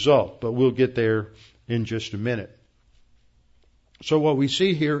end result. But we'll get there in just a minute. So what we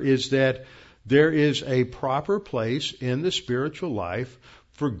see here is that there is a proper place in the spiritual life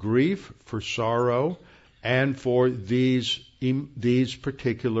for grief, for sorrow, and for these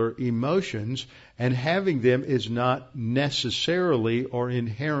particular emotions, and having them is not necessarily or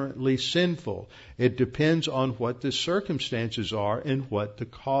inherently sinful. It depends on what the circumstances are and what the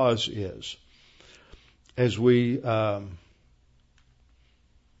cause is. As we go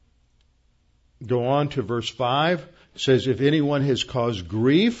on to verse 5, it says, if anyone has caused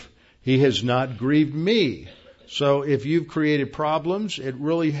grief, he has not grieved me. So if you've created problems, it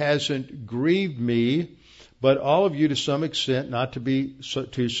really hasn't grieved me, but all of you to some extent, not to be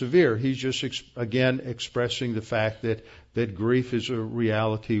too severe. He's just, again, expressing the fact that grief is a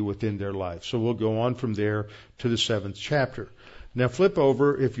reality within their life. So we'll go on from there to the 7th chapter. Now flip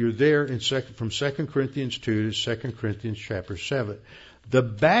over, if you're there, from 2 Corinthians 2 to 2 Corinthians chapter 7. The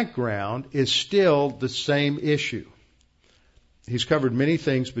background is still the same issue. He's covered many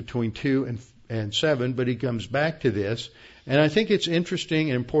things between 2 and 7, but he comes back to this. And I think it's interesting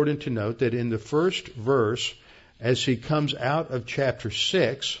and important to note that in the first verse, as he comes out of chapter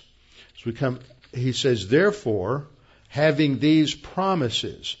 6, he says, therefore, having these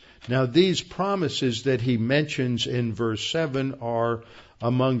promises. Now, these promises that he mentions in verse 7 are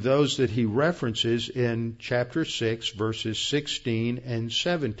among those that he references in chapter 6, verses 16 and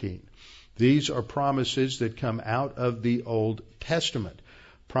 17. These are promises that come out of the Old Testament.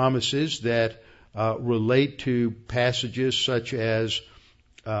 Promises that relate to passages such as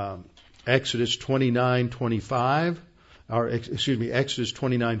Exodus 29:45, Exodus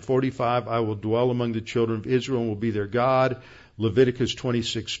 29:45. I will dwell among the children of Israel and will be their God. Leviticus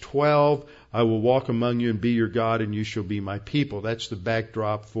 26:12. I will walk among you and be your God, and you shall be my people. That's the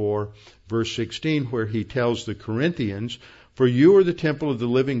backdrop for verse 16, where he tells the Corinthians, for you are the temple of the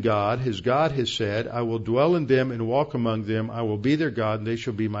living God. As God has said, I will dwell in them and walk among them. I will be their God, and they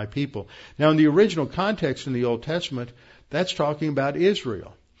shall be my people. Now, in the original context in the Old Testament, that's talking about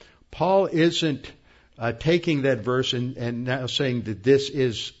Israel. Paul isn't taking that verse and now saying that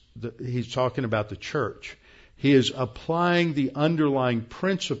he's talking about the church. He is applying the underlying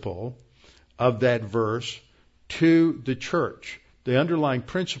principle of that verse to the church. The underlying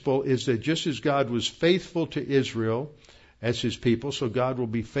principle is that just as God was faithful to Israel as his people, so God will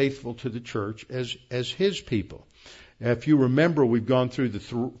be faithful to the church as his people. If you remember, we've gone through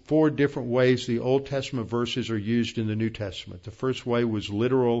the 4 different ways the Old Testament verses are used in the New Testament. The first way was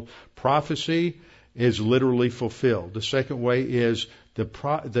literal prophecy is literally fulfilled. The second way is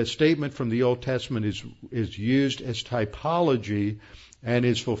the statement from the Old Testament is used as typology and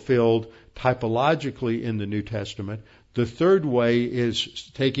is fulfilled typologically in the New Testament. The third way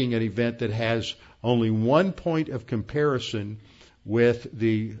is taking an event that has only one point of comparison with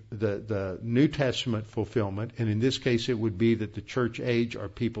the New Testament fulfillment, and in this case it would be that the church age are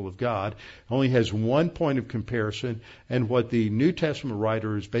people of God, only has one point of comparison, and what the New Testament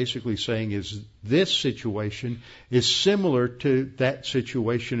writer is basically saying is this situation is similar to that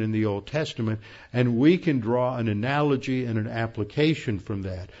situation in the Old Testament, and we can draw an analogy and an application from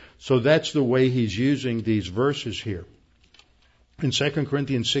that. So that's the way he's using these verses here. In 2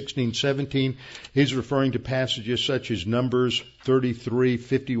 Corinthians 16:17, he's referring to passages such as Numbers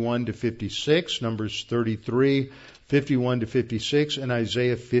 33:51 to 56, Numbers 33:51 to 56, and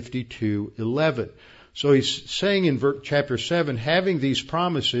Isaiah 52:11. So he's saying in chapter 7, having these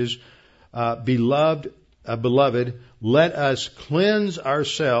promises, beloved, beloved, let us cleanse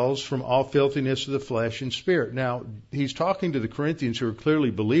ourselves from all filthiness of the flesh and spirit. Now, he's talking to the Corinthians who are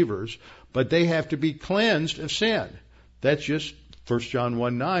clearly believers, but they have to be cleansed of sin. That's just 1 John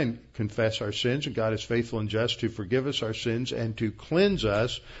 1:9, confess our sins, and God is faithful and just to forgive us our sins and to cleanse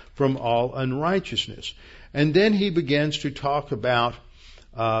us from all unrighteousness. And then he begins to talk about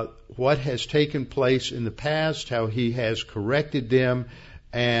what has taken place in the past, how he has corrected them,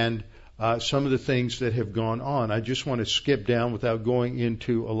 and some of the things that have gone on. I just want to skip down without going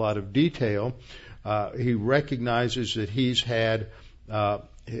into a lot of detail. He recognizes that he's had,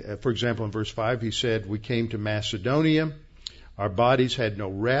 for example, in verse 5, he said, we came to Macedonia. Our bodies had no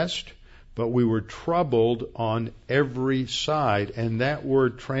rest, but we were troubled on every side. And that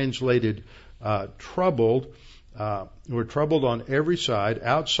word translated troubled, we're troubled on every side.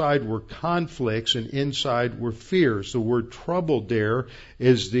 Outside were conflicts and inside were fears. The word troubled there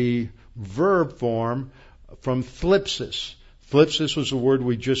is the verb form from thlipsis. Thlipsis was the word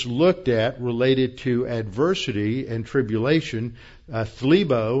we just looked at related to adversity and tribulation.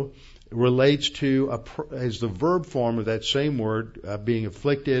 Thlibo relates to, as the verb form of that same word, being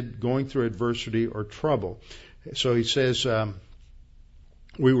afflicted, going through adversity or trouble. So he says,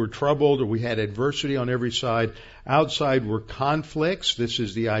 we were troubled, or we had adversity on every side. Outside were conflicts. This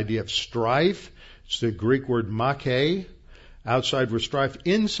is the idea of strife. It's the Greek word mache. Outside were strife.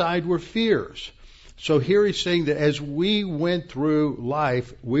 Inside were fears. So here he's saying that as we went through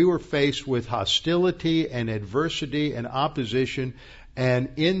life, we were faced with hostility and adversity and opposition, and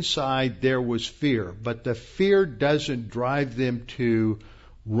inside there was fear. But the fear doesn't drive them to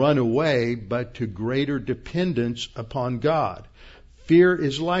run away, but to greater dependence upon God. Fear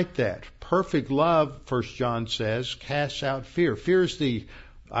is like that. Perfect love, 1 John says, casts out fear. Fear is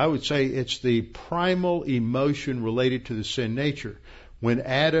I would say it's the primal emotion related to the sin nature. When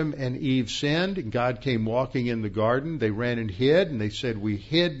Adam and Eve sinned and God came walking in the garden, they ran and hid, and they said, we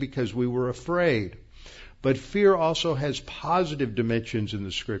hid because we were afraid. But fear also has positive dimensions in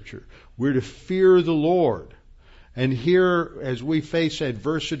the Scripture. We're to fear the Lord. And here, as we face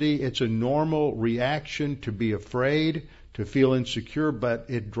adversity, it's a normal reaction to be afraid, to feel insecure, but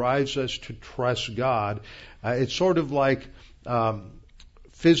it drives us to trust God. It's sort of like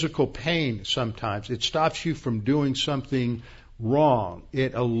physical pain sometimes. It stops you from doing something wrong.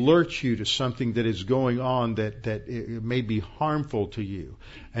 It alerts you to something that is going on that it may be harmful to you.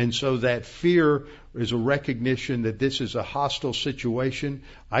 And so that fear is a recognition that this is a hostile situation.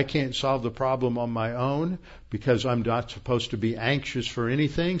 I can't solve the problem on my own because I'm not supposed to be anxious for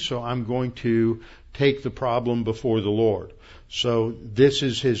anything, so I'm going to take the problem before the Lord. So this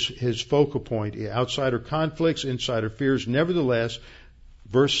is his focal point. Outside are conflicts, inside are fears. Nevertheless,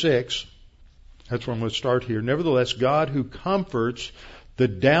 verse 6, that's where I'm going to start here. Nevertheless, God who comforts the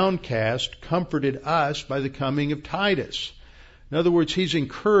downcast comforted us by the coming of Titus. In other words, he's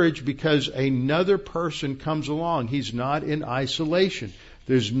encouraged because another person comes along. He's not in isolation.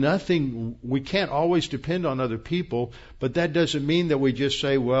 There's nothing, we can't always depend on other people, but that doesn't mean that we just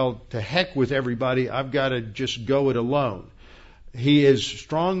say, well, to heck with everybody, I've got to just go it alone. He is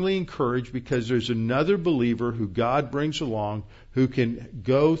strongly encouraged because there's another believer who God brings along who can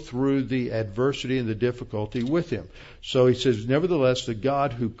go through the adversity and the difficulty with him. So he says, nevertheless, the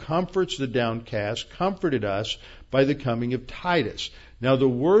God who comforts the downcast comforted us by the coming of Titus. Now the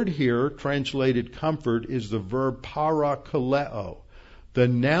word here, translated comfort, is the verb parakaleo. The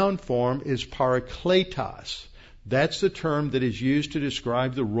noun form is parakletos. That's the term that is used to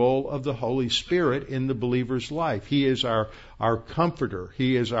describe the role of the Holy Spirit in the believer's life. He is our comforter.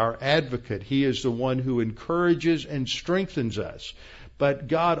 He is our advocate. He is the one who encourages and strengthens us. But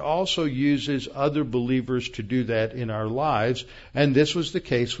God also uses other believers to do that in our lives. And this was the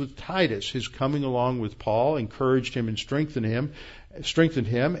case with Titus. His coming along with Paul encouraged him and strengthened him.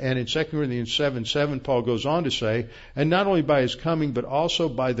 And in 2 Corinthians 7:7, Paul goes on to say, and not only by his coming, but also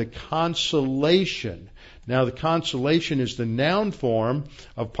by the consolation. Now, the consolation is the noun form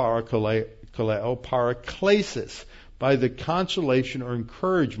of parakaleo, paraklesis, by the consolation or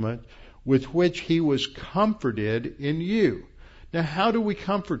encouragement with which he was comforted in you. Now, how do we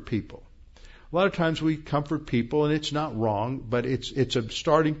comfort people? A lot of times we comfort people, and it's not wrong, but it's a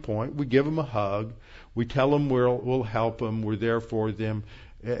starting point. We give them a hug. We tell them we'll help them. We're there for them.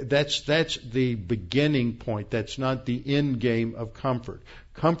 That's the beginning point. That's not the end game of comfort.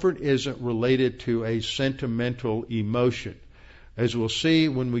 Comfort isn't related to a sentimental emotion. As we'll see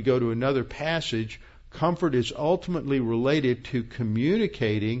when we go to another passage, comfort is ultimately related to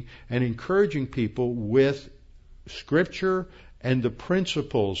communicating and encouraging people with Scripture and the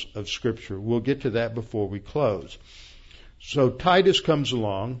principles of Scripture. We'll get to that before we close. So Titus comes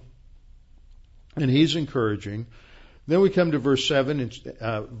along, And he's encouraging. Then we come to verse 7.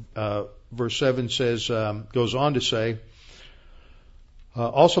 Verse 7 says, goes on to say,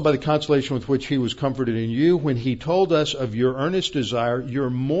 also by the consolation with which he was comforted in you, when he told us of your earnest desire, your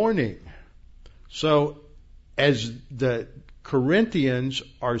mourning. So as the Corinthians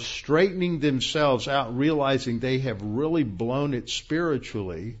are straightening themselves out, realizing they have really blown it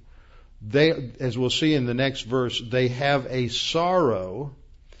spiritually, they, as we'll see in the next verse, they have a sorrow,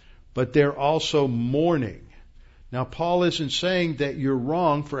 but they're also mourning. Now, Paul isn't saying that you're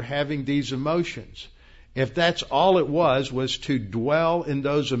wrong for having these emotions. If that's all it was to dwell in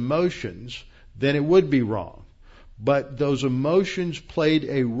those emotions, then it would be wrong. But those emotions played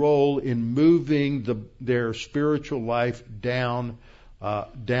a role in moving their spiritual life down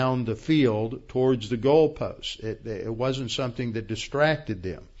the field towards the goalposts. It wasn't something that distracted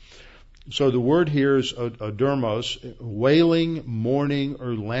them. So the word here is odermos, wailing, mourning,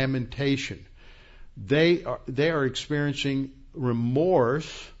 or lamentation. They are experiencing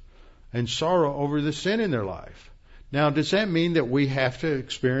remorse and sorrow over the sin in their life. Now, does that mean that we have to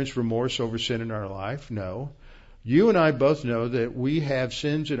experience remorse over sin in our life? No. You and I both know that we have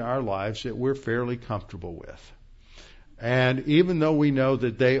sins in our lives that we're fairly comfortable with. And even though we know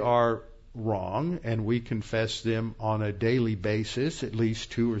that they are wrong, and we confess them on a daily basis, at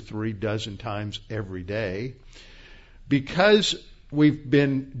least 2 or 3 dozen times every day, because we've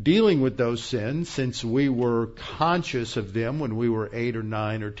been dealing with those sins since we were conscious of them when we were 8 or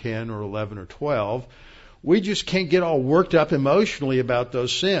 9 or 10 or 11 or 12, we just can't get all worked up emotionally about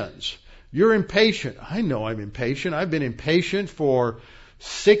those sins. You're impatient. I know I'm impatient. I've been impatient for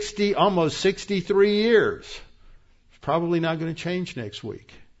almost 63 years. It's probably not going to change next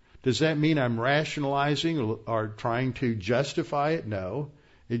week. Does that mean I'm rationalizing or trying to justify it? No.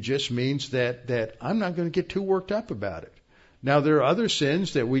 It just means that I'm not going to get too worked up about it. Now, there are other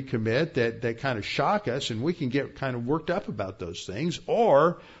sins that we commit that kind of shock us, and we can get kind of worked up about those things.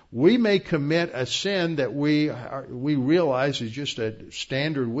 Or we may commit a sin that we realize is just a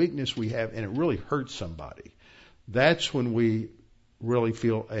standard weakness we have, and it really hurts somebody. That's when we really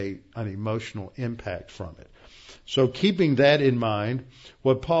feel an emotional impact from it. So keeping that in mind,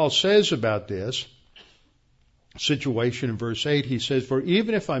 what Paul says about this situation in verse 8, he says, for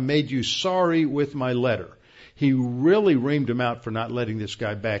even if I made you sorry with my letter. He really reamed him out for not letting this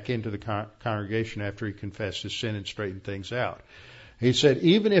guy back into the congregation after he confessed his sin and straightened things out. He said,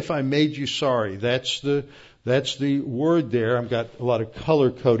 even if I made you sorry, that's the word there. I've got a lot of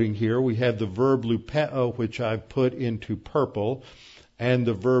color coding here. We have the verb lupeo, which I've put into purple, and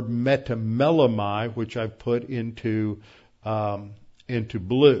the verb metamelomai, which I've put into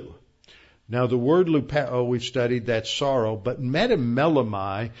blue. Now, the word lupeo, we've studied, that's sorrow, but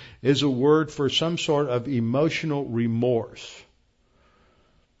metamelomai is a word for some sort of emotional remorse.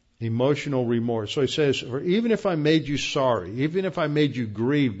 Emotional remorse. So he says, for even if I made you sorry, even if I made you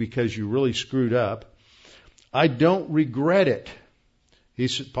grieve because you really screwed up, I don't regret it.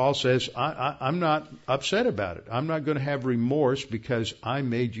 Paul says, I'm not upset about it. I'm not going to have remorse because I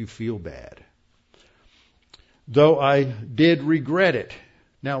made you feel bad. Though I did regret it.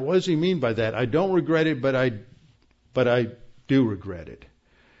 Now, what does he mean by that? I don't regret it, but I do regret it.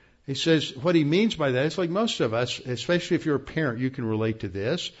 He says what he means by that, it's like most of us, especially if you're a parent, you can relate to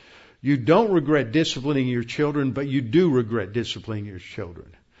this. You don't regret disciplining your children, but you do regret disciplining your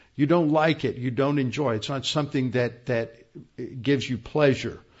children. You don't like it. You don't enjoy it. It's not something that gives you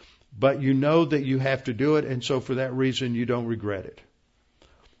pleasure. But you know that you have to do it, and so for that reason you don't regret it.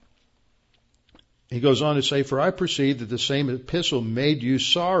 He goes on to say, for I perceive that the same epistle made you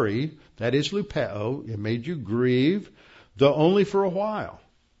sorry, that is lupeo, it made you grieve, though only for a while.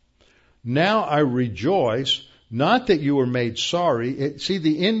 Now I rejoice, not that you were made sorry. See,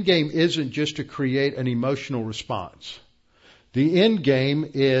 the end game isn't just to create an emotional response. The end game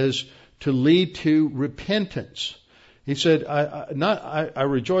is to lead to repentance. He said, I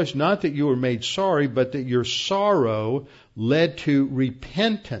rejoice not that you were made sorry, but that your sorrow led to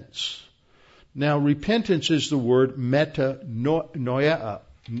repentance. Now, repentance is the word metanoia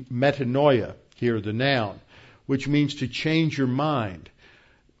here, the noun, which means to change your mind.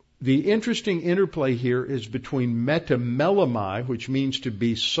 The interesting interplay here is between metamelomai, which means to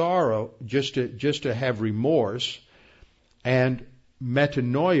be sorrow, just to have remorse, and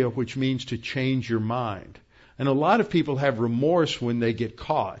metanoia, which means to change your mind. And a lot of people have remorse when they get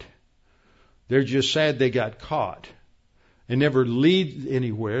caught. They're just sad they got caught. It never leads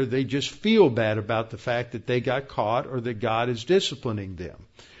anywhere. They just feel bad about the fact that they got caught or that God is disciplining them.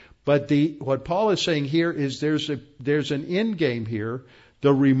 But what Paul is saying here is there's an end game here.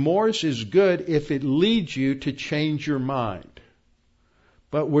 The remorse is good if it leads you to change your mind.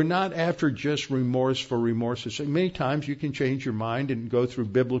 But we're not after just remorse for remorse's sake. Many times you can change your mind and go through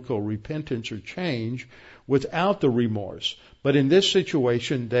biblical repentance or change without the remorse. But in this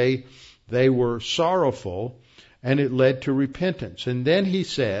situation, they were sorrowful, and it led to repentance. And then he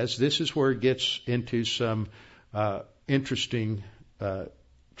says, this is where it gets into some interesting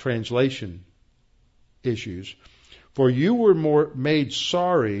translation issues. For you were made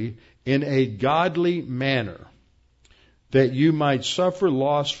sorry in a godly manner, that you might suffer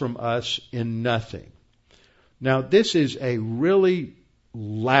loss from us in nothing. Now, this is a really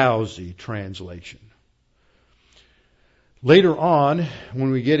lousy translation. Later on,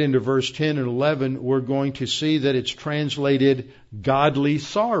 when we get into verse 10 and 11, we're going to see that it's translated godly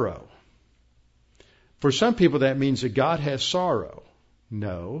sorrow. For some people, that means that God has sorrow.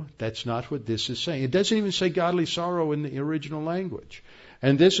 No, that's not what this is saying. It doesn't even say godly sorrow in the original language.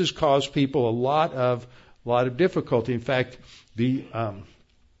 And this has caused people a lot of difficulty. In fact,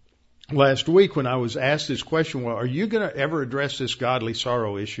 last week when I was asked this question, well, are you going to ever address this godly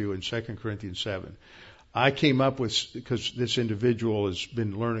sorrow issue in 2 Corinthians 7? I came up with, because this individual has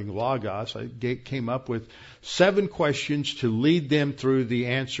been learning Logos, I came up with 7 questions to lead them through the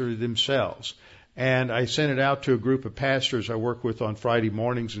answer themselves. And I sent it out to a group of pastors I work with on Friday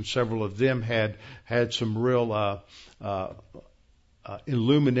mornings, and several of them had some real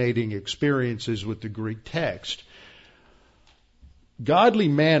illuminating experiences with the Greek text. Godly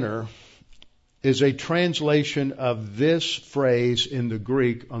manner is a translation of this phrase in the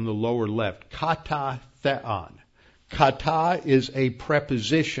Greek on the lower left, kata theon. Kata is a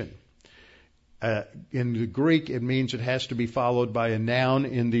preposition. In the Greek, it means it has to be followed by a noun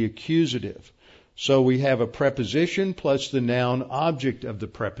in the accusative. So we have a preposition plus the noun object of the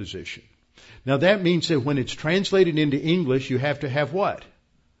preposition. Now that means that when it's translated into English, you have to have what?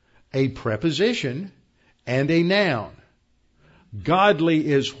 A preposition and a noun.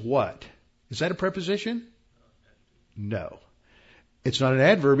 Godly is what? Is that a preposition? No. It's not an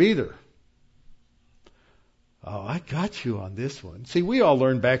adverb either. Oh, I got you on this one. See, we all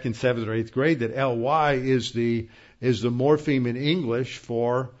learned back in 7th or 8th grade that ly is the morpheme in English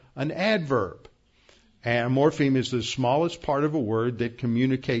for an adverb. And a morpheme is the smallest part of a word that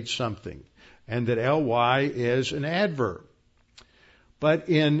communicates something. And that ly is an adverb. But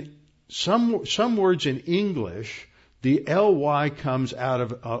in some words in English, the ly comes out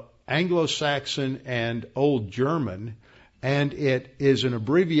of Anglo-Saxon and Old German, and it is an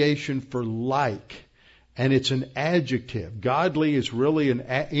abbreviation for like, and it's an adjective. Godly is really an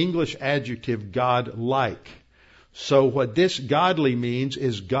English adjective, God-like. So what this godly means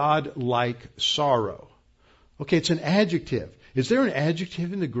is God-like sorrow. Okay, it's an adjective. Is there an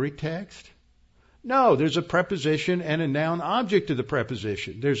adjective in the Greek text? No, there's a preposition and a noun object to the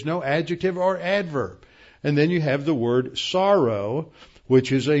preposition. There's no adjective or adverb. And then you have the word sorrow,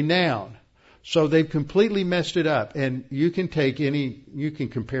 which is a noun. So they've completely messed it up. And you can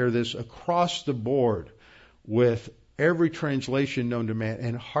compare this across the board with every translation known to man,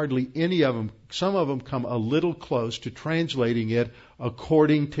 and hardly any of them, some of them come a little close to translating it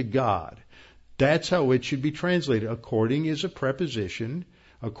according to God. That's how it should be translated. According is a preposition.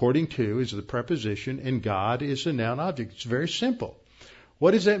 According to is the preposition, and God is the noun object. It's very simple.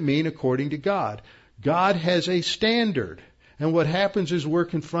 What does that mean according to God? God has a standard. And what happens is we're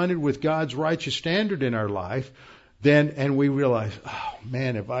confronted with God's righteous standard in our life, and we realize, oh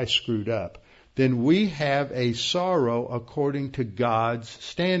man, have I screwed up. Then we have a sorrow according to God's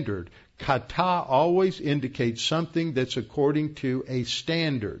standard. Kata always indicates something that's according to a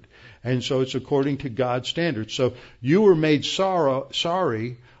standard. And so it's according to God's standard. So you were made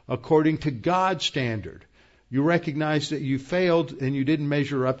sorry according to God's standard. You recognize that you failed and you didn't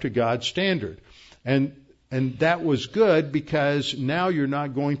measure up to God's standard. And that was good, because now you're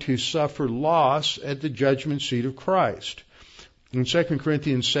not going to suffer loss at the judgment seat of Christ. In 2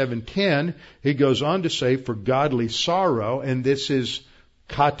 Corinthians 7:10, he goes on to say, for godly sorrow, and this is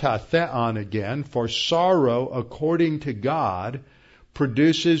kata theon again, for sorrow according to God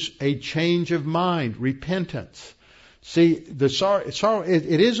produces a change of mind, repentance. See, the sorrow,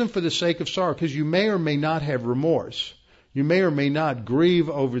 it isn't for the sake of sorrow, because you may or may not have remorse. You may or may not grieve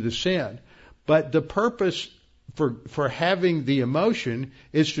over the sin. But the purpose for having the emotion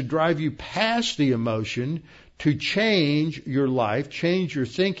is to drive you past the emotion, to change your life, change your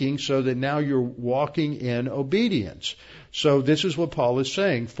thinking, so that now you're walking in obedience. So this is what Paul is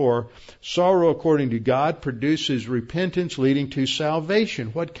saying. For sorrow according to God produces repentance leading to salvation.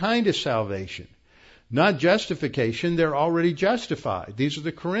 What kind of salvation? Not justification. They're already justified. These are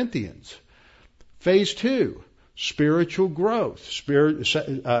the Corinthians. Phase 2, spiritual growth.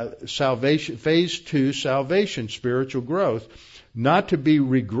 Salvation. Phase 2, salvation, spiritual growth. not to be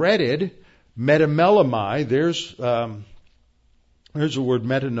regretted, metamelamai. There's the word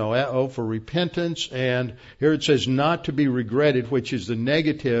metanoeo for repentance, and here it says not to be regretted, which is the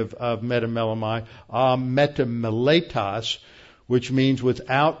negative of metamelamai, metameletas, which means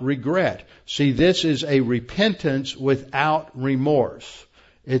without regret. See, this is a repentance without remorse.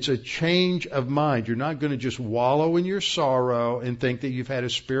 It's a change of mind. You're not going to just wallow in your sorrow and think that you've had a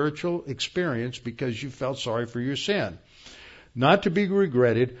spiritual experience because you felt sorry for your sin. Not to be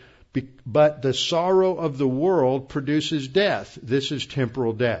regretted, but the sorrow of the world produces death. This is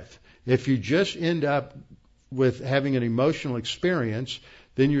temporal death. If you just end up with having an emotional experience,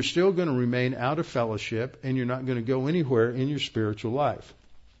 then you're still going to remain out of fellowship and you're not going to go anywhere in your spiritual life.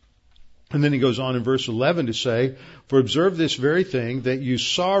 And then he goes on in verse 11 to say, for observe this very thing, that you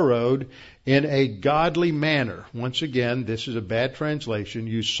sorrowed in a godly manner. Once again, this is a bad translation.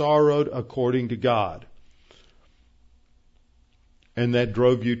 You sorrowed according to God. And that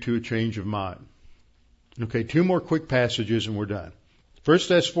drove you to a change of mind. Okay, 2 more quick passages and we're done. 1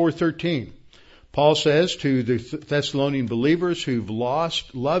 Thess 4:13. Paul says to the Thessalonian believers who've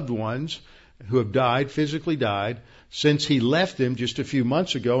lost loved ones, who have died, physically died, since he left them just a few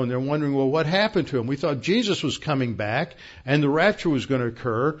months ago, and they're wondering, well, what happened to him? We thought Jesus was coming back and the rapture was going to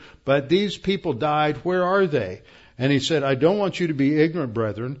occur, but these people died. Where are they? And he said, I don't want you to be ignorant,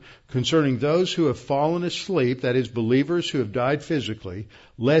 brethren, concerning those who have fallen asleep, that is, believers who have died physically,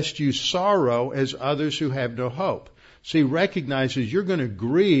 lest you sorrow as others who have no hope. See, recognizes you're going to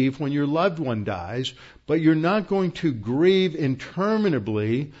grieve when your loved one dies, but you're not going to grieve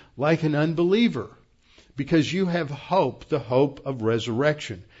interminably like an unbeliever, because you have hope, the hope of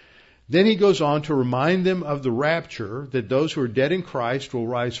resurrection. Then he goes on to remind them of the rapture, that those who are dead in Christ will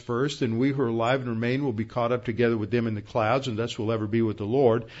rise first, and we who are alive and remain will be caught up together with them in the clouds, and thus will ever be with the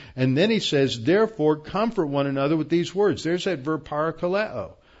Lord. And then he says, therefore, comfort one another with these words. There's that verb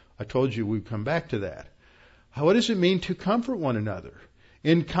parakaleo. I told you we'd come back to that. What does it mean to comfort one another?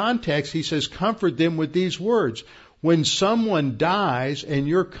 In context, he says, comfort them with these words. When someone dies and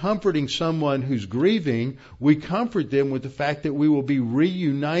you're comforting someone who's grieving, we comfort them with the fact that we will be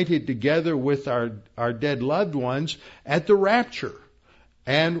reunited together with our dead loved ones at the rapture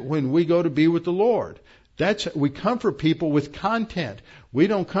and when we go to be with the Lord. We comfort people with content. We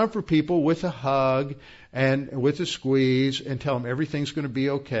don't comfort people with a hug and with a squeeze and tell them everything's going to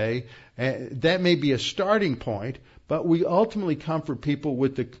be okay. That may be a starting point, but we ultimately comfort people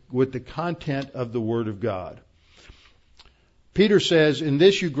with the content of the Word of God. Peter says, in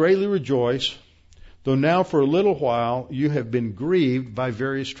this you greatly rejoice, though now for a little while you have been grieved by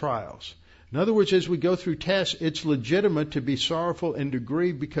various trials. In other words, as we go through tests, it's legitimate to be sorrowful and to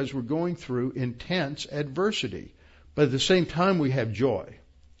grieve because we're going through intense adversity. But at the same time, we have joy.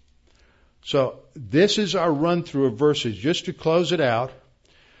 So this is our run-through of verses. Just to close it out,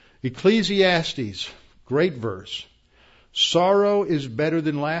 Ecclesiastes, great verse. Sorrow is better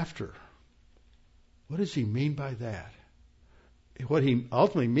than laughter. What does he mean by that? What he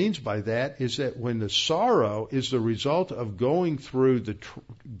ultimately means by that is that when the sorrow is the result of going through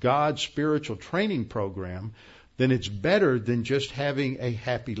God's spiritual training program, then it's better than just having a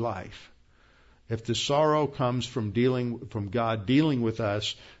happy life. If the sorrow comes from God dealing with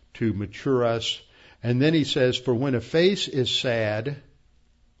us to mature us. And then he says, for when a face is sad,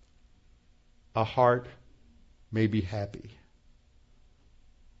 a heart may be happy.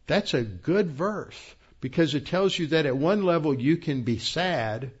 That's a good verse. Because it tells you that at one level you can be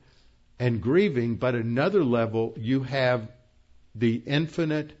sad and grieving, but at another level you have the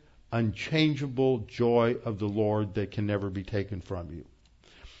infinite, unchangeable joy of the Lord that can never be taken from you.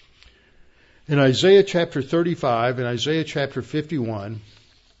 In Isaiah chapter 35 and Isaiah chapter 51,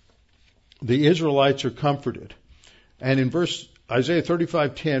 the Israelites are comforted. And in Isaiah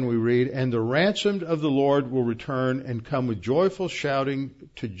 35:10 we read, and the ransomed of the Lord will return and come with joyful shouting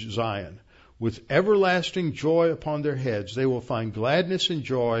to Zion. With everlasting joy upon their heads, they will find gladness and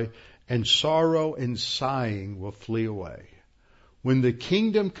joy, and sorrow and sighing will flee away. When the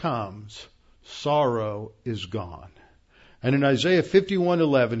kingdom comes, sorrow is gone. And in Isaiah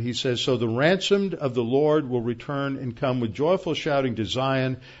 51:11, he says, so the ransomed of the Lord will return and come with joyful shouting to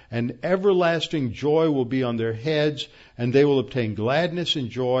Zion, and everlasting joy will be on their heads, and they will obtain gladness and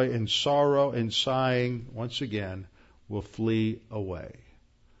joy, and sorrow and sighing, once again, will flee away.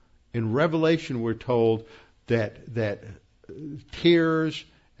 In Revelation, we're told that tears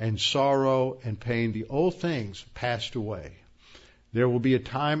and sorrow and pain, the old things passed away. There will be a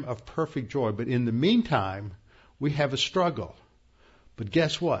time of perfect joy. But in the meantime, we have a struggle. But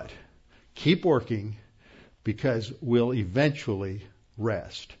guess what? Keep working, because we'll eventually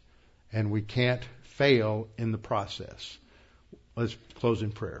rest. And we can't fail in the process. Let's close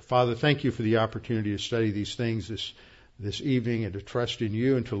in prayer. Father, thank you for the opportunity to study these things this evening and to trust in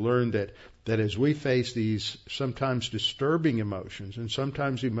you and to learn that as we face these sometimes disturbing emotions and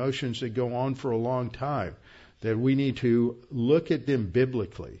sometimes emotions that go on for a long time, that we need to look at them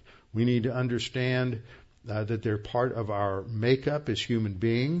biblically. We need to understand that they're part of our makeup as human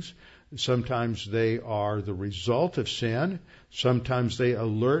beings. Sometimes they are the result of sin. Sometimes they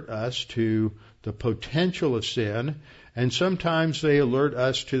alert us to the potential of sin. And sometimes they alert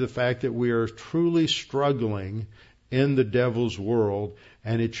us to the fact that we are truly struggling in the devil's world,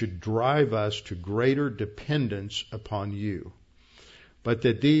 and it should drive us to greater dependence upon you. But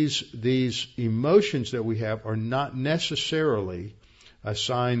that these emotions that we have are not necessarily a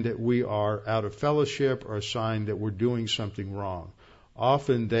sign that we are out of fellowship or a sign that we're doing something wrong.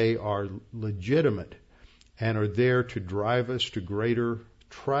 Often they are legitimate and are there to drive us to greater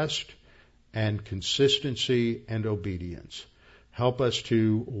trust and consistency and obedience. Help us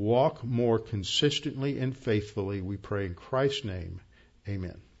to walk more consistently and faithfully, we pray in Christ's name.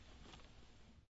 Amen.